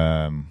think, 3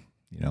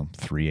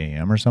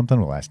 a.m. or something.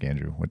 We'll ask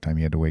Andrew what time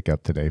he had to wake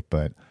up today,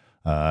 but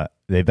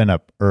they've been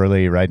up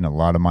early, riding a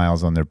lot of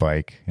miles on their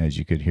bike. As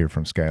you could hear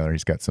from Skylar,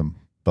 he's got some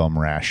bum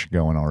rash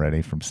going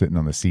already from sitting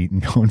on the seat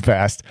and going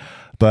fast.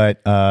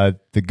 But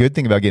the good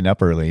thing about getting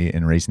up early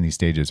and racing these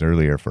stages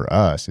earlier for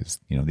us is,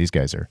 these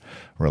guys are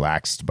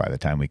relaxed by the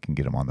time we can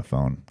get them on the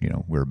phone.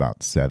 We're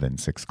about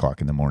 6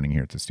 o'clock in the morning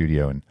here at the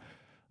studio, and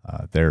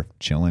they're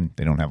chilling.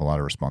 They don't have a lot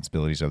of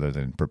responsibilities other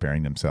than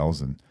preparing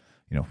themselves and,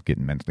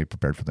 getting mentally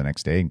prepared for the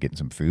next day and getting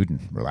some food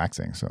and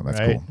relaxing. So that's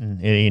cool.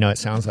 And, it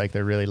sounds like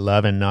they're really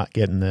loving not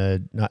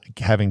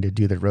having to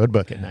do the road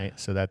book at night.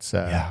 So that's,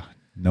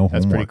 no homework.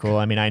 That's pretty cool.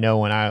 I mean, I know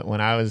when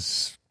I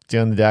was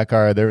doing the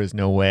Dakar, there was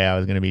no way I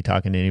was going to be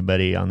talking to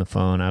anybody on the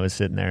phone. I was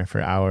sitting there for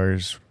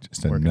hours,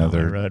 just working on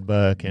my road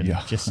book and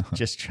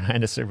just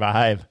trying to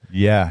survive.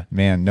 Yeah,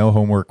 man, no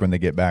homework when they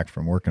get back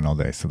from working all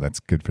day, so that's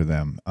good for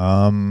them.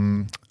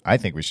 I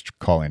think we should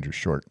call Andrew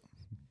Short,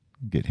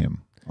 get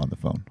him on the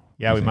phone.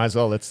 Yeah, we might as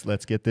well.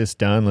 Let's get this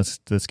done.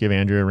 Let's give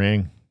Andrew a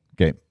ring.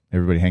 Okay,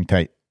 everybody, hang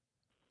tight.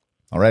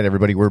 All right,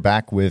 everybody, we're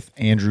back with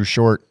Andrew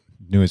Short,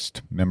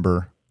 newest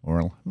member.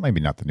 Or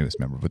maybe not the newest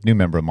member, but new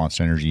member of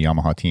Monster Energy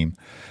Yamaha team.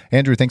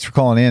 Andrew, thanks for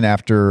calling in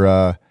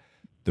after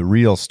the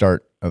real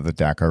start of the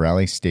Dakar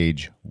Rally,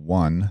 stage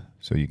 1.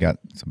 So you got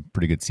some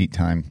pretty good seat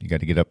time. You got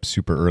to get up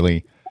super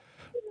early,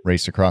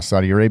 race across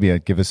Saudi Arabia.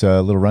 Give us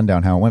a little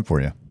rundown how it went for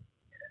you.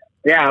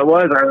 Yeah, it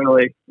was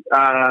early.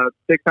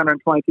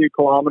 622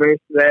 kilometers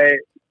today,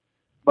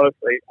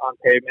 mostly on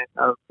pavement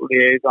of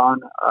Liaison.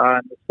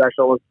 The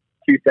special was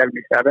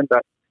 277,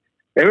 but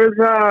it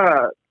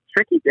was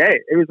tricky day.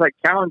 It was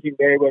challenging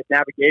day with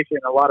navigation,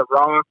 a lot of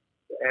rocks,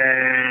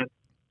 and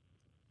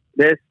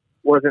this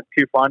wasn't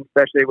too fun,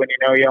 especially when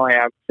you only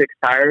have 6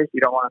 tires.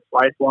 You don't want to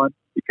slice one.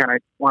 You kind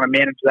of want to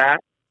manage that.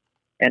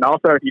 And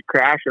also, if you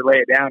crash or lay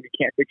it down, you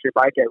can't fix your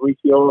bike at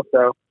refuel.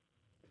 So,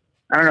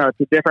 I don't know.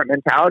 It's a different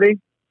mentality,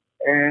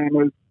 and it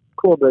was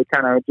cool to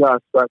kind of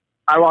adjust. But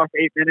I lost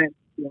 8 minutes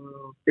and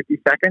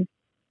 50 seconds,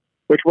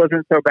 which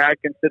wasn't so bad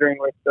considering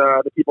with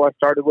the people I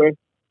started with.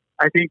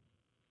 I think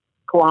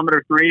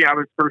kilometer 3, I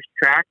was first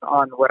track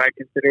on what I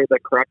consider the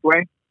correct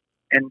way,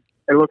 and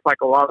it looks like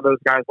a lot of those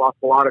guys lost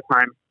a lot of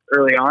time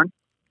early on.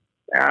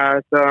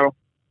 So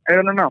I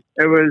don't know.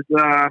 It was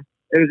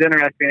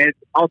interesting. It's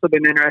also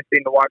been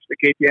interesting to watch the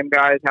KTM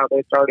guys, how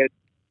they started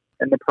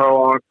in the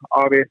prologue.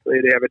 Obviously,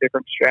 they have a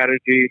different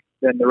strategy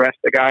than the rest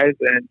of the guys,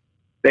 and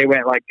they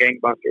went like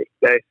gangbusters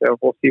today. So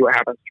we'll see what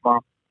happens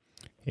tomorrow.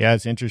 Yeah,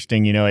 it's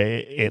interesting.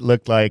 It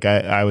looked like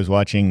I was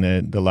watching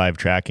the live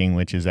tracking,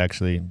 which is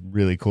actually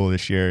really cool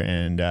this year.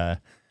 And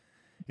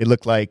it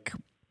looked like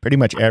pretty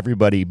much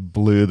everybody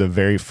blew the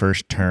very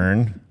first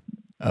turn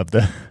of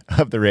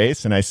the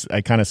race. And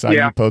I kind of saw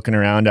you poking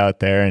around out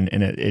there, and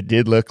it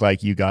did look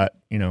like you got,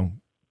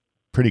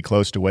 pretty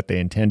close to what they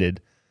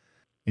intended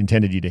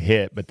you to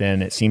hit. But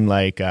then it seemed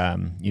like,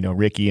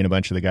 Ricky and a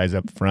bunch of the guys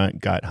up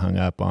front got hung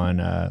up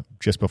on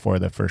just before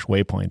the first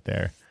waypoint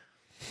there.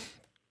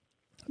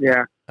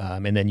 Yeah.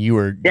 And then you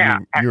were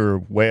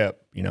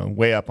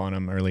way up on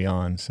them early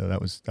on. So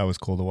that was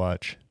cool to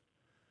watch.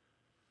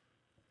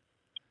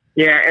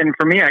 Yeah. And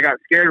for me, I got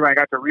scared when I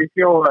got to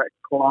refuel at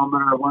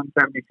kilometer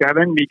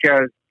 177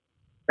 because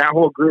that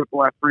whole group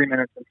left 3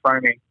 minutes in front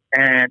of me,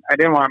 and I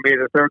didn't want to be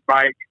the third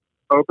bike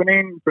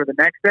opening for the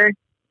next day.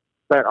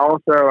 But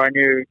also I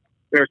knew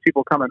there was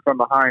people coming from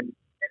behind, and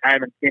I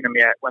haven't seen them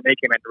yet when they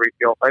came in to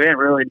refuel. I didn't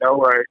really know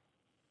where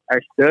I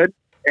stood,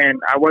 and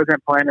I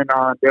wasn't planning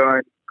on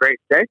doing great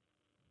today.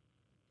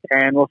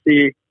 And we'll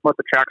see what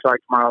the track's like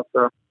tomorrow.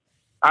 So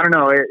I don't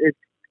know. It's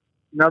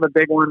another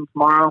big one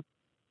tomorrow.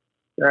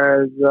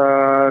 There's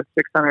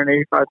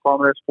 685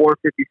 kilometers,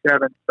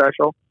 457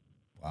 special.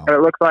 Wow. And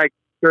it looks like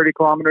 30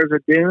 kilometers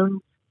of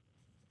dunes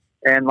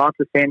and lots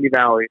of sandy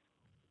valleys,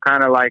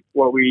 kind of like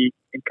what we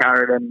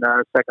encountered in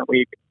the second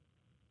week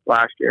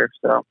last year.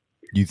 So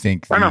you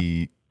think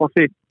we'll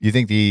see. You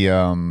think the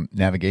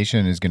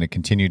navigation is going to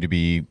continue to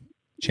be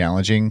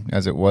challenging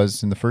as it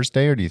was in the first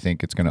day, or do you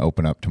think it's going to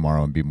open up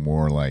tomorrow and be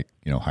more like,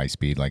 high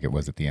speed like it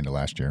was at the end of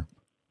last year?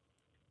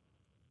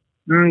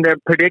 They're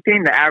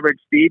predicting the average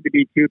speed to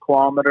be 2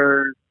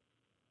 kilometers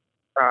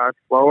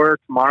slower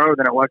tomorrow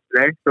than it was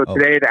today. So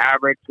today the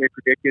average they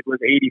predicted was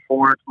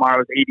 84.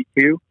 Tomorrow is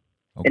 82.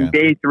 Okay. And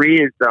day 3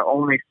 is the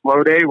only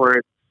slow day where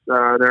it's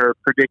they're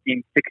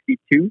predicting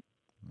 62.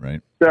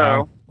 Right.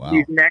 So wow.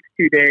 These next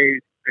 2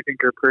 days I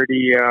think are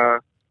pretty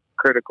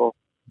critical.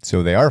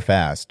 So they are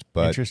fast,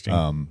 but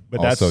interesting. But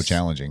also that's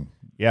challenging.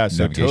 Yeah.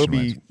 So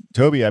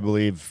Toby, I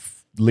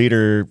believe,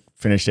 leader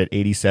finished at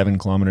 87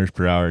 kilometers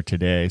per hour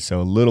today. So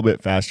a little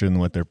bit faster than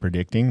what they're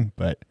predicting,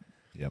 but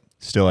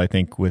still, I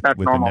think with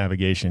the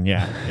navigation,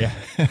 yeah.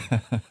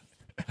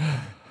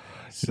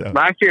 So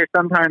last year,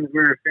 sometimes we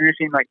were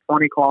finishing like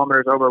 20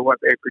 kilometers over what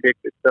they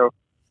predicted. So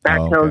that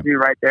tells you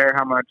right there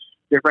how much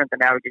different the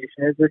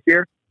navigation is this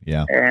year.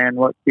 Yeah. And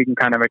what you can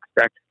kind of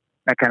expect.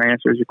 That kind of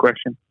answers your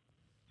question.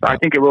 So I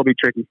think it will be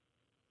tricky.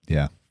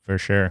 Yeah, for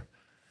sure.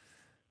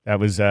 That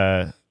was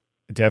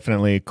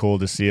definitely cool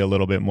to see a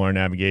little bit more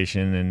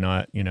navigation and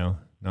not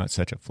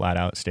such a flat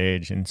out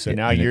stage. And so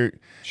now you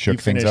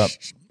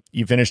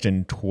finished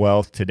in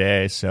 12th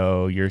today,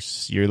 so you're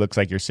looks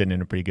like you're sitting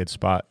in a pretty good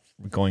spot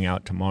going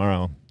out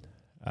tomorrow.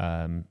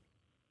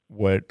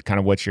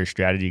 What's your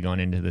strategy going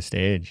into the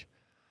stage?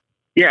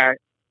 Yeah,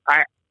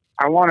 I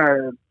don't want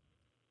to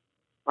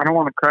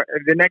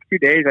the next 2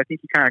 days. I think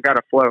you kind of got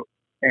to float,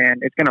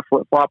 and it's going to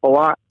flip flop a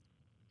lot.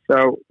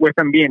 So with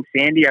them being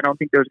sandy, I don't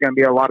think there's going to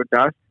be a lot of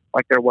dust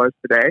like there was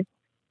today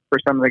for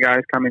some of the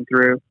guys coming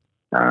through.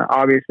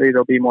 Obviously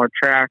there'll be more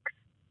tracks,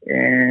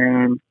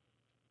 and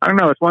I don't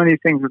know. It's one of these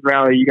things with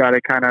rally. You got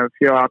to kind of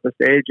feel out the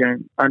stage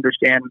and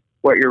understand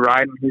what you're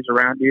riding, who's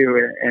around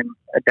you, and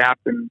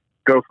adapt and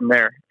go from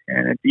there.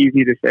 And it's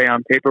easy to say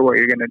on paper what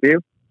you're going to do,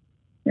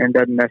 and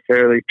doesn't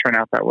necessarily turn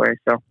out that way.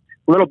 So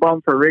a little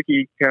bummed for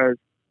Ricky because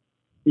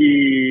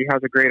he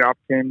has a great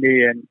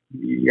opportunity and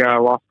he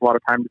lost a lot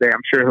of time today.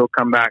 I'm sure he'll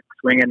come back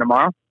swinging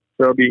tomorrow.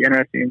 So it'll be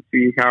interesting to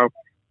see how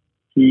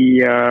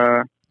he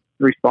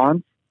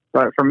responds.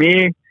 But for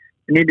me, I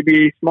need to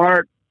be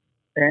smart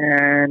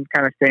and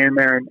kind of stay in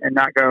there and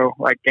not go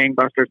like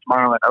gangbusters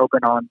tomorrow and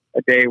open on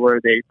a day where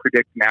they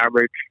predict an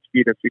average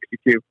speed of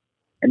 62.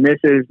 And this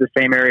is the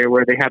same area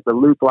where they had the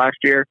loop last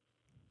year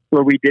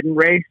where we didn't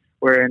race.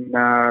 We're in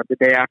the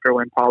day after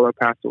when Paulo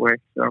passed away.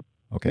 So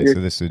so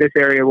this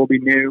area will be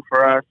new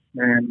for us,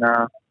 and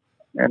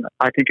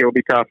I think it will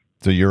be tough.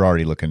 So you're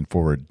already looking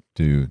forward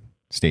to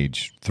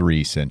stage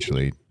 3,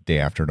 essentially, day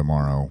after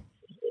tomorrow,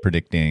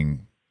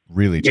 predicting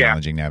really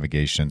challenging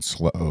navigation,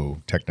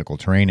 slow technical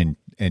terrain,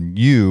 and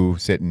you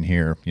sitting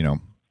here,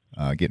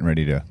 getting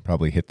ready to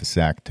probably hit the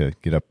sack to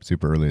get up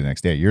super early the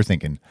next day. You're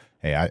thinking,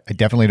 hey, I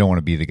definitely don't want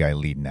to be the guy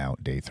leading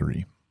out day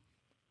 3.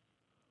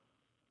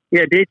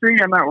 Yeah, day 3,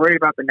 I'm not worried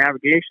about the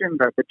navigation,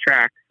 but the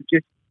track.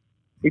 Just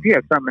if you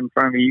have something in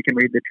front of you, you can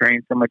read the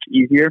terrain so much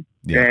easier,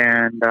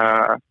 and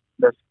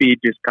the speed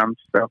just comes.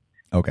 So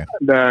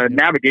the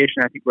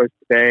navigation, I think, was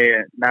today,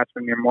 and that's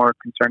when you're more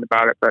concerned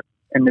about it. But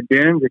in the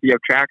dunes, if you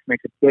have tracks, it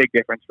makes a big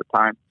difference for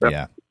time. So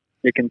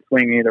it can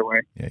swing either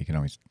way. Yeah, you can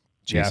always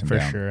chase them for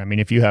down. sure. I mean,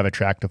 if you have a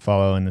track to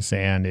follow in the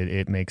sand,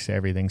 it makes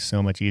everything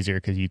so much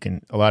easier because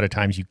a lot of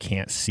times you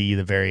can't see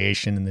the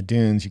variation in the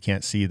dunes. You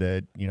can't see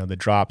the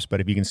drops, but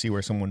if you can see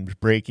where someone's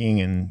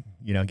braking and,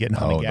 getting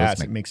on the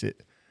gas, it makes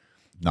it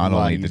not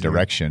only the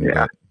direction,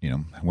 but,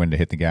 when to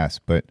hit the gas.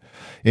 But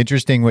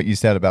interesting what you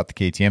said about the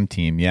KTM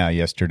team. Yeah,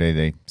 yesterday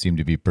they seemed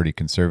to be pretty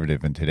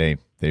conservative, and today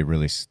they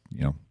really,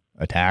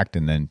 attacked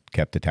and then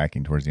kept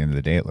attacking towards the end of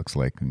the day, it looks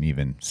like. And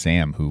even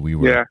Sam, who we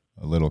were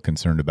a little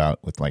concerned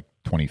about with like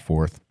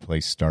 24th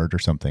place start or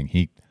something,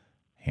 he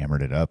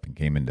hammered it up and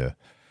came into,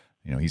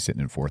 he's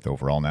sitting in 4th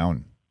overall now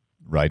and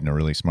riding a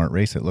really smart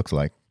race, it looks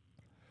like.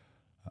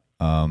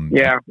 When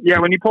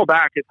you pull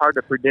back, it's hard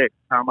to predict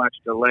how much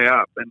to lay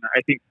up. And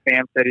I think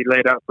Sam said he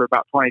laid up for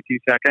about 22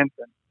 seconds,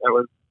 and that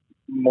was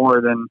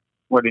more than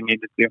what he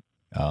needed to.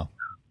 Oh,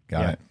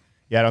 got it.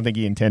 Yeah, I don't think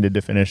he intended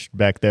to finish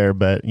back there,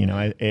 but, in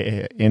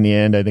the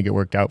end, I think it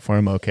worked out for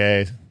him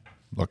okay.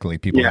 Luckily,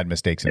 people had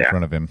mistakes in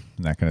front of him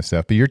and that kind of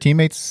stuff. But your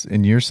teammates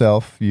and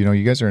yourself,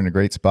 you guys are in a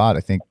great spot.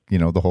 I think,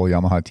 the whole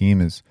Yamaha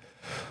team is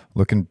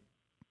looking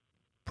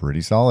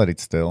pretty solid.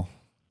 It's still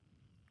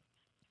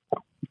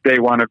day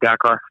one of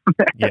Dakar.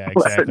 Yeah,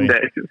 exactly.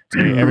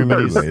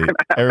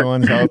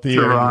 Everyone's healthy.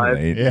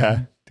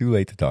 Too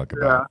late to talk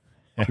about.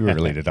 Too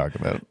early to talk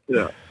about.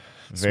 Yeah.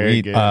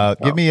 Very good.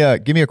 Give me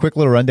a quick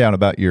little rundown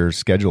about your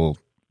schedule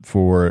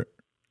for,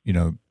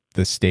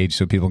 the stage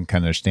so people can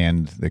kind of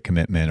understand the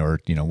commitment or,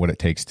 what it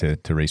takes to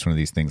race one of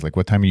these things. Like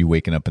what time are you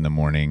waking up in the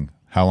morning?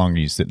 How long are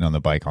you sitting on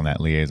the bike on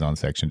that liaison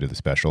section to the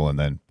special? And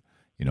then,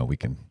 we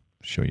can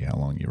show you how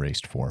long you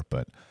raced for,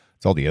 but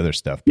it's all the other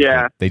stuff.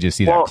 Yeah. They just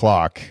see that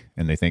clock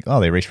and they think, oh,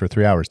 they raced for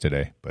 3 hours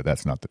today, but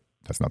that's not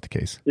the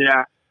case.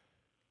 Yeah.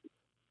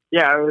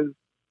 Yeah.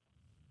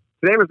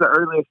 Today was the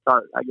earliest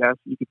start, I guess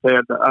you could say,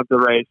 of the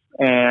race.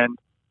 And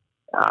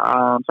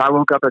so I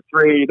woke up at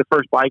 3. The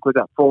first bike was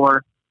at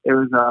 4. It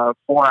was a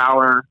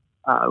 4-hour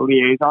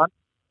liaison.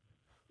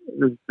 It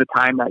was the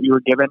time that you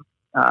were given.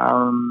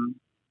 I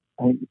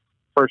think the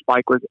first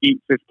bike was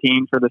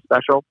 8:15 for the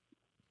special.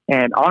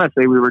 And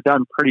honestly, we were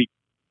done pretty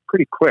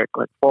quick,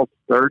 like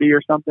 12:30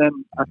 or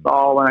something. I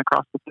saw when I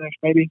crossed the finish,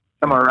 maybe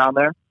somewhere around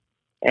there.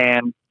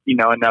 And,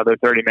 another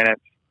 30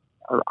 minutes.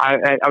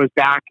 I was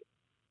back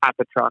at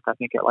the truck, I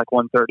think at like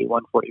 1:30,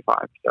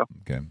 1:45. So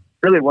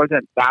really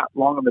wasn't that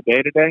long of a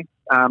day today,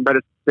 but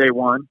it's day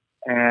one.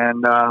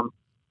 And,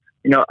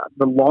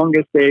 the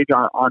longest stage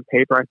on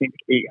paper, I think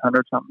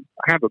 800 something.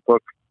 I have a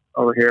book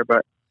over here,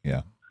 but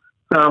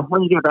so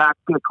when you get back,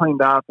 get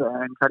cleaned up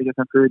and try to get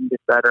some food and get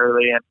to bed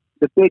early. And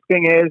the big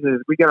thing is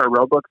we get our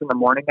road books in the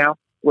morning now,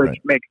 which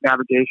makes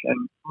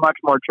navigation much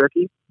more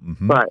tricky,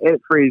 but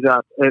it frees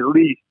up at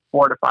least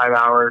 4 to 5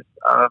 hours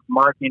of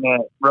marking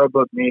it, road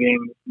book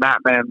meetings, map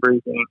man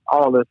briefing,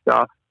 all this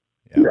stuff.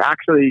 You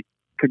actually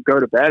could go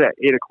to bed at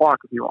 8 o'clock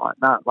if you want,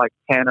 not like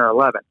 10 or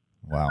 11.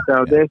 Wow.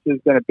 So this has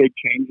been a big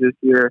change this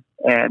year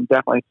and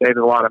definitely saved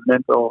a lot of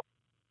mental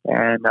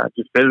and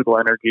just physical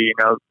energy,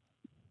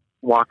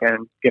 walking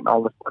and getting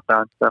all this stuff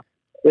done. So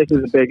this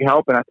is a big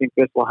help, and I think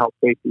this will help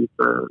safety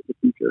for the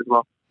future as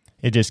well.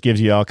 It just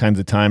gives you all kinds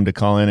of time to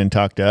call in and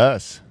talk to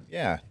us.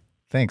 Yeah.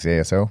 Thanks,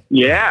 ASO.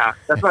 Yeah,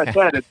 that's what I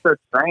said. It's so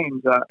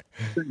strange.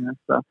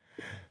 So.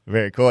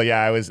 Very cool. Yeah,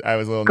 I was a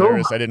little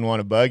nervous. I didn't want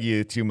to bug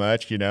you too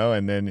much,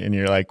 and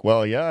you're like,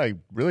 well, yeah, I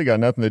really got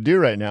nothing to do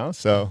right now,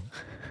 so...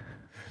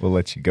 We'll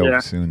let you go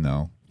soon,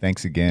 though.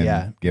 Thanks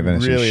again, giving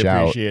us really a shout.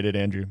 Really appreciate it,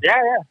 Andrew. Yeah.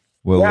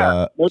 Maybe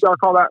I'll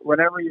call back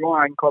whenever you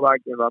want. I can call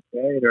back, give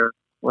update or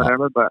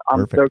whatever. But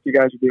I'm stoked you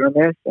guys are doing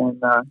this,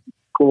 and it's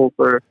cool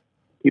for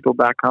people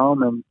back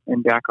home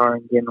and Dakar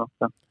in general.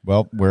 So.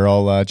 Well, we're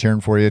all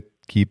cheering for you.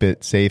 Keep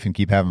it safe and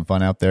keep having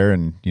fun out there,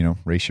 and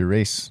race your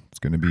race. It's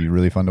going to be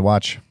really fun to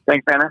watch.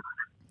 Thanks, Anna.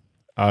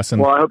 Awesome.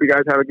 Well, I hope you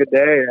guys have a good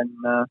day,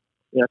 and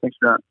thanks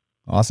for that.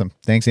 Awesome.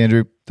 Thanks,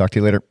 Andrew. Talk to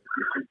you later.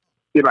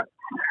 See you. Bye.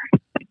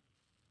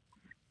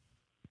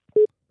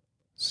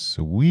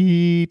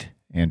 Sweet.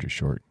 Andrew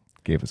Short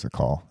gave us a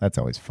call. That's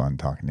always fun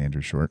talking to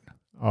Andrew Short.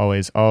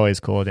 Always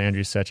cool.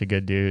 Andrew's such a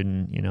good dude,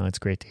 and it's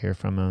great to hear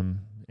from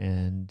him.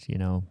 And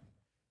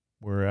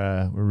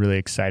we're really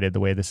excited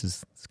the way this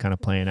is kind of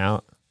playing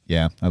out.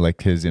 Yeah, I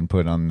liked his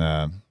input on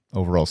the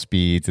overall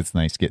speeds. It's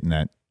nice getting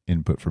that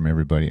input from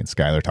everybody. And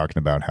Skylar talking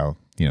about how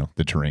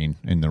the terrain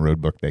in the road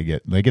book they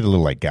get a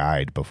little like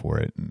guide before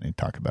it, and they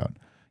talk about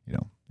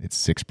it's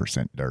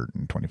 6% dirt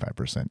and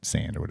 25%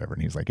 sand or whatever.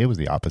 And he's like, it was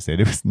the opposite.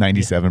 It was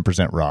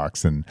 97%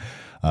 rocks. And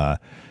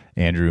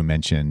Andrew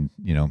mentioned,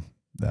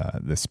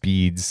 the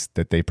speeds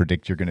that they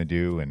predict you're going to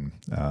do. And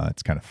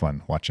it's kind of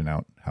fun watching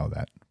out how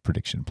that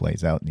prediction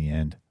plays out in the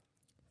end.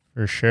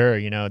 For sure.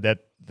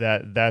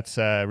 That's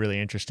really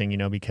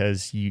interesting,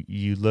 because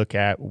you look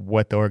at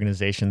what the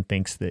organization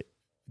thinks that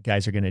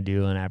guys are going to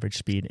do on average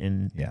speed.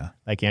 And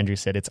like Andrew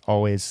said, it's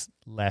always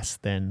less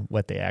than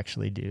what they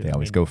actually do. They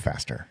always go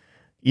faster.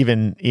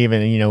 Even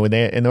when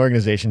the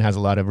organization has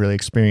a lot of really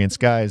experienced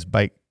guys,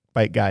 bike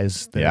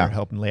guys that are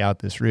helping lay out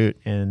this route,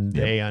 and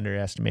they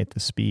underestimate the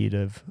speed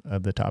of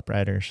the top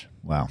riders.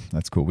 Wow,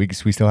 that's cool. We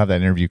still have that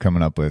interview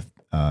coming up with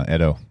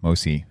Edo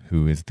Mosi,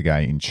 who is the guy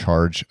in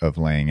charge of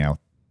laying out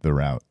the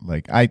route.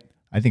 Like I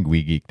think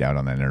we geeked out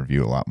on that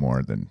interview a lot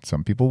more than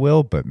some people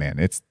will, but man,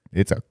 it's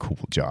a cool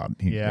job.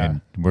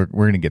 And we're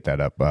going to get that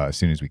up as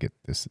soon as we get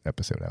this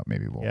episode out.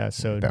 Maybe we'll get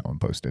that one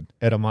posted.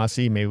 Edo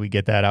Mosi, maybe we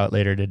get that out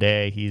later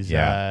today. He's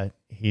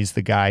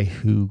the guy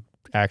who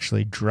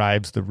actually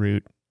drives the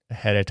route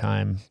ahead of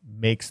time,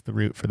 makes the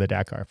route for the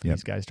Dakar for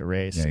these guys to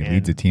race. Yeah, he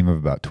leads a team of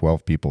about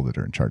 12 people that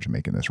are in charge of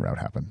making this route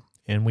happen.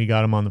 And we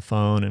got him on the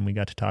phone and we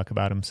got to talk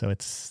about him. So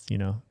it's,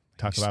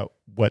 talk about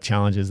what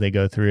challenges they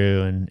go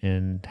through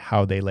and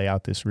how they lay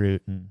out this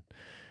route and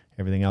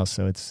everything else.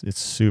 So it's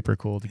super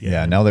cool to get.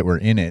 Yeah, now that we're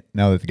in it,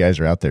 now that the guys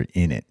are out there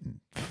in it and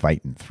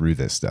fighting through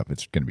this stuff,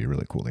 it's going to be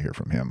really cool to hear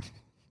from him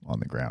on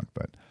the ground.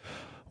 But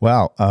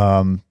wow,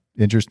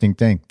 interesting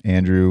thing.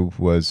 Andrew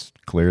was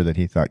clear that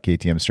he thought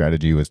KTM's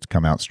strategy was to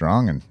come out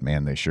strong, and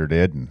man, they sure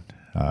did. And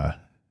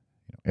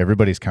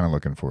everybody's kind of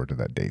looking forward to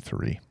that day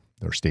 3,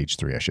 or stage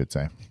 3, I should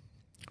say,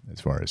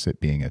 as far as it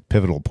being a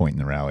pivotal point in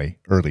the rally,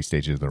 early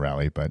stages of the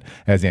rally. But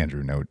as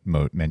Andrew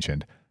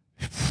mentioned,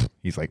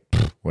 he's like,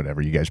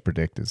 whatever you guys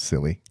predict is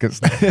silly.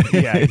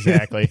 Yeah,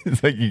 exactly.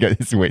 It's like, you guys,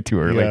 it's way too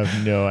early. You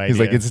have no idea. He's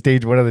like, it's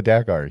stage 1 of the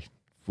Dakar,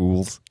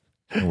 fools.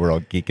 And we're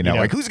all geeking out,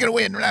 like, who's going to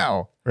win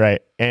now?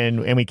 Right.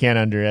 And we can't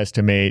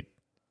underestimate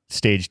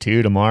stage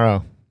 2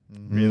 tomorrow.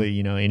 Mm-hmm. Really,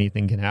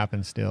 anything can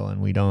happen still.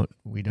 And we don't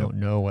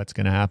know what's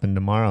going to happen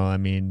tomorrow. I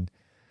mean,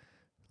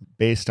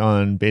 based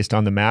on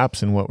the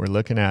maps and what we're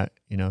looking at,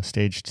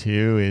 stage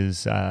 2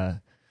 is going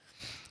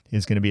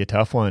to be a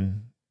tough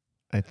one.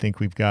 I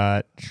think we've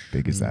got. How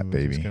big is that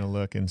baby? Just going to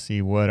look and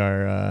see what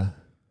our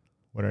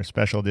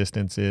special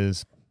distance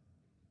is.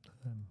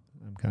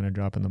 I'm kind of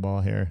dropping the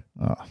ball here.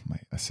 Oh, my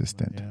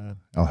assistant. Yeah.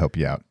 I'll help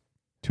you out.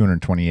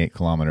 228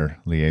 kilometer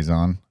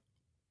liaison.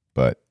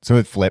 But so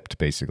it flipped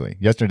basically.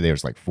 Yesterday there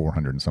was like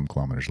 400 and some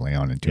kilometers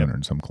Leon and 200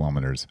 and some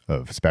kilometers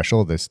of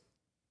special. This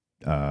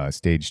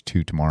stage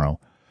 2 tomorrow,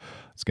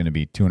 it's going to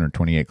be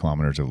 228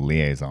 kilometers of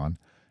liaison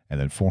and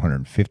then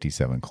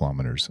 457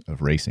 kilometers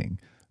of racing.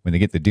 When they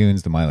get the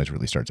dunes, the mileage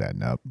really starts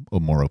adding up. A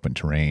little more open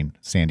terrain,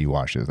 sandy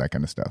washes, that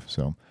kind of stuff.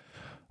 So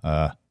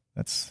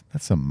that's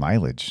some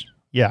mileage.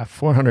 Yeah,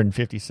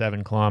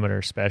 457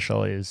 kilometer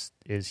special is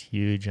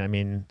huge. I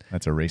mean,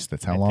 that's a race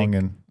that's how long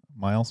in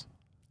miles?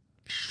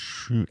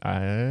 Shoot,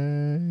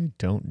 I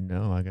don't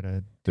know. I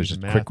gotta. There's a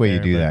quick way you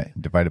do that.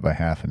 Divide it by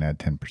half and add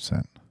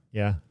 10%.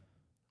 Yeah.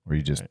 Or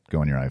you just go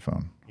on your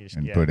iPhone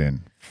and put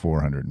in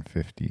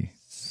 457.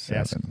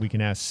 Yes, we can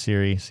ask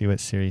Siri, see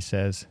what Siri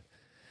says.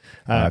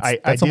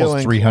 That's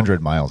almost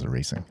 300 miles of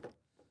racing.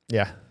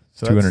 Yeah.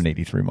 So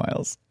 283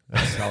 miles.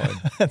 That's solid.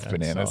 That's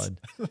bananas.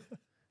 Solid.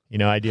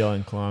 Ideal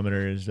in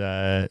kilometers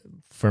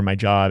for my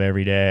job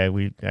every day.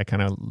 I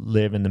kind of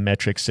live in the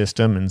metric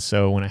system, and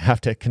so when I have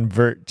to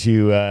convert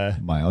to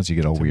miles, you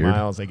get all weird.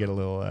 Miles, I get a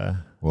little.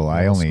 Well,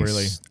 I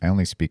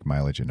only speak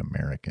mileage in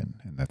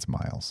American, and that's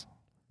miles.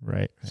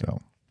 Right.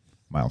 So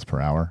miles per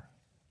hour,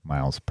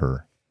 miles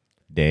per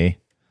day.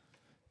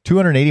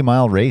 280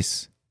 mile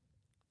race.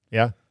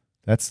 Yeah,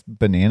 that's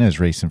bananas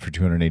racing for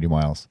 280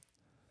 miles.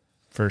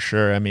 For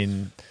sure. I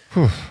mean.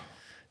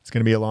 It's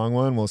going to be a long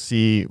one. We'll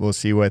see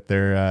what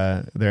their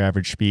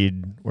average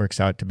speed works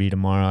out to be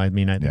tomorrow. I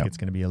mean, I think it's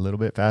going to be a little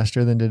bit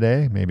faster than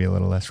today, maybe a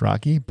little less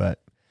rocky.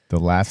 But the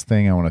last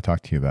thing I want to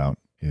talk to you about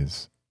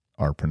is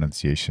our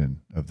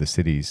pronunciation of the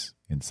cities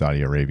in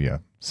Saudi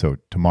Arabia. So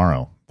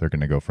tomorrow they're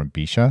going to go from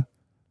Bisha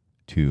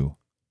to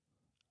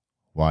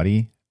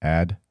Wadi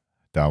ad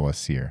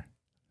Dawasir.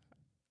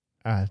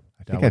 I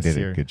think I did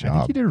a good job. I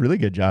think you did a really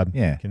good job.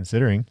 Yeah,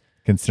 considering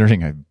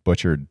I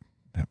butchered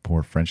that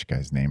poor French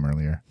guy's name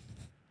earlier.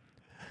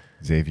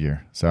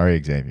 Xavier. Sorry,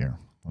 Xavier.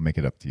 I'll make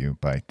it up to you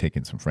by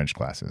taking some French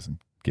classes and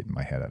getting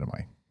my head out of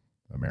my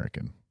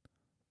American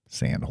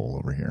sand hole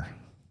over here.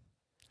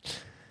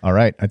 All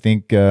right. I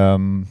think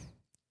I'm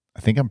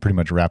pretty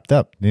much wrapped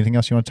up. Anything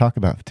else you want to talk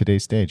about for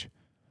today's stage?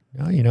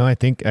 No, I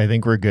think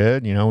we're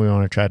good. We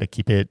want to try to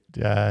keep it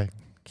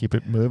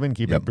moving,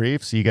 keep it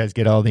brief, so you guys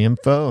get all the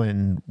info,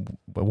 and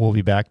we'll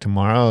be back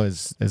tomorrow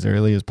as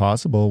early as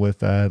possible with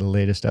the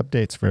latest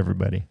updates for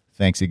everybody.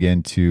 Thanks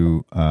again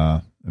to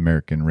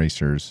American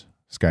Racers,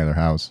 Skylar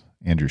House,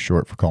 Andrew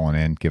Short for calling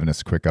in, giving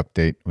us a quick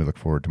update. We look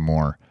forward to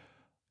more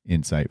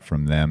insight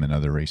from them and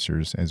other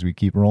racers as we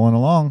keep rolling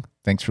along.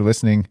 Thanks for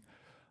listening.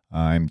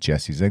 I'm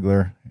Jesse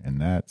Ziegler, and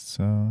that's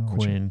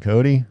Quinn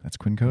Cody. That's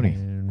Quinn Cody.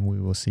 And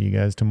we will see you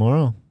guys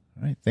tomorrow.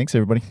 All right. Thanks,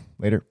 everybody.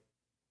 Later.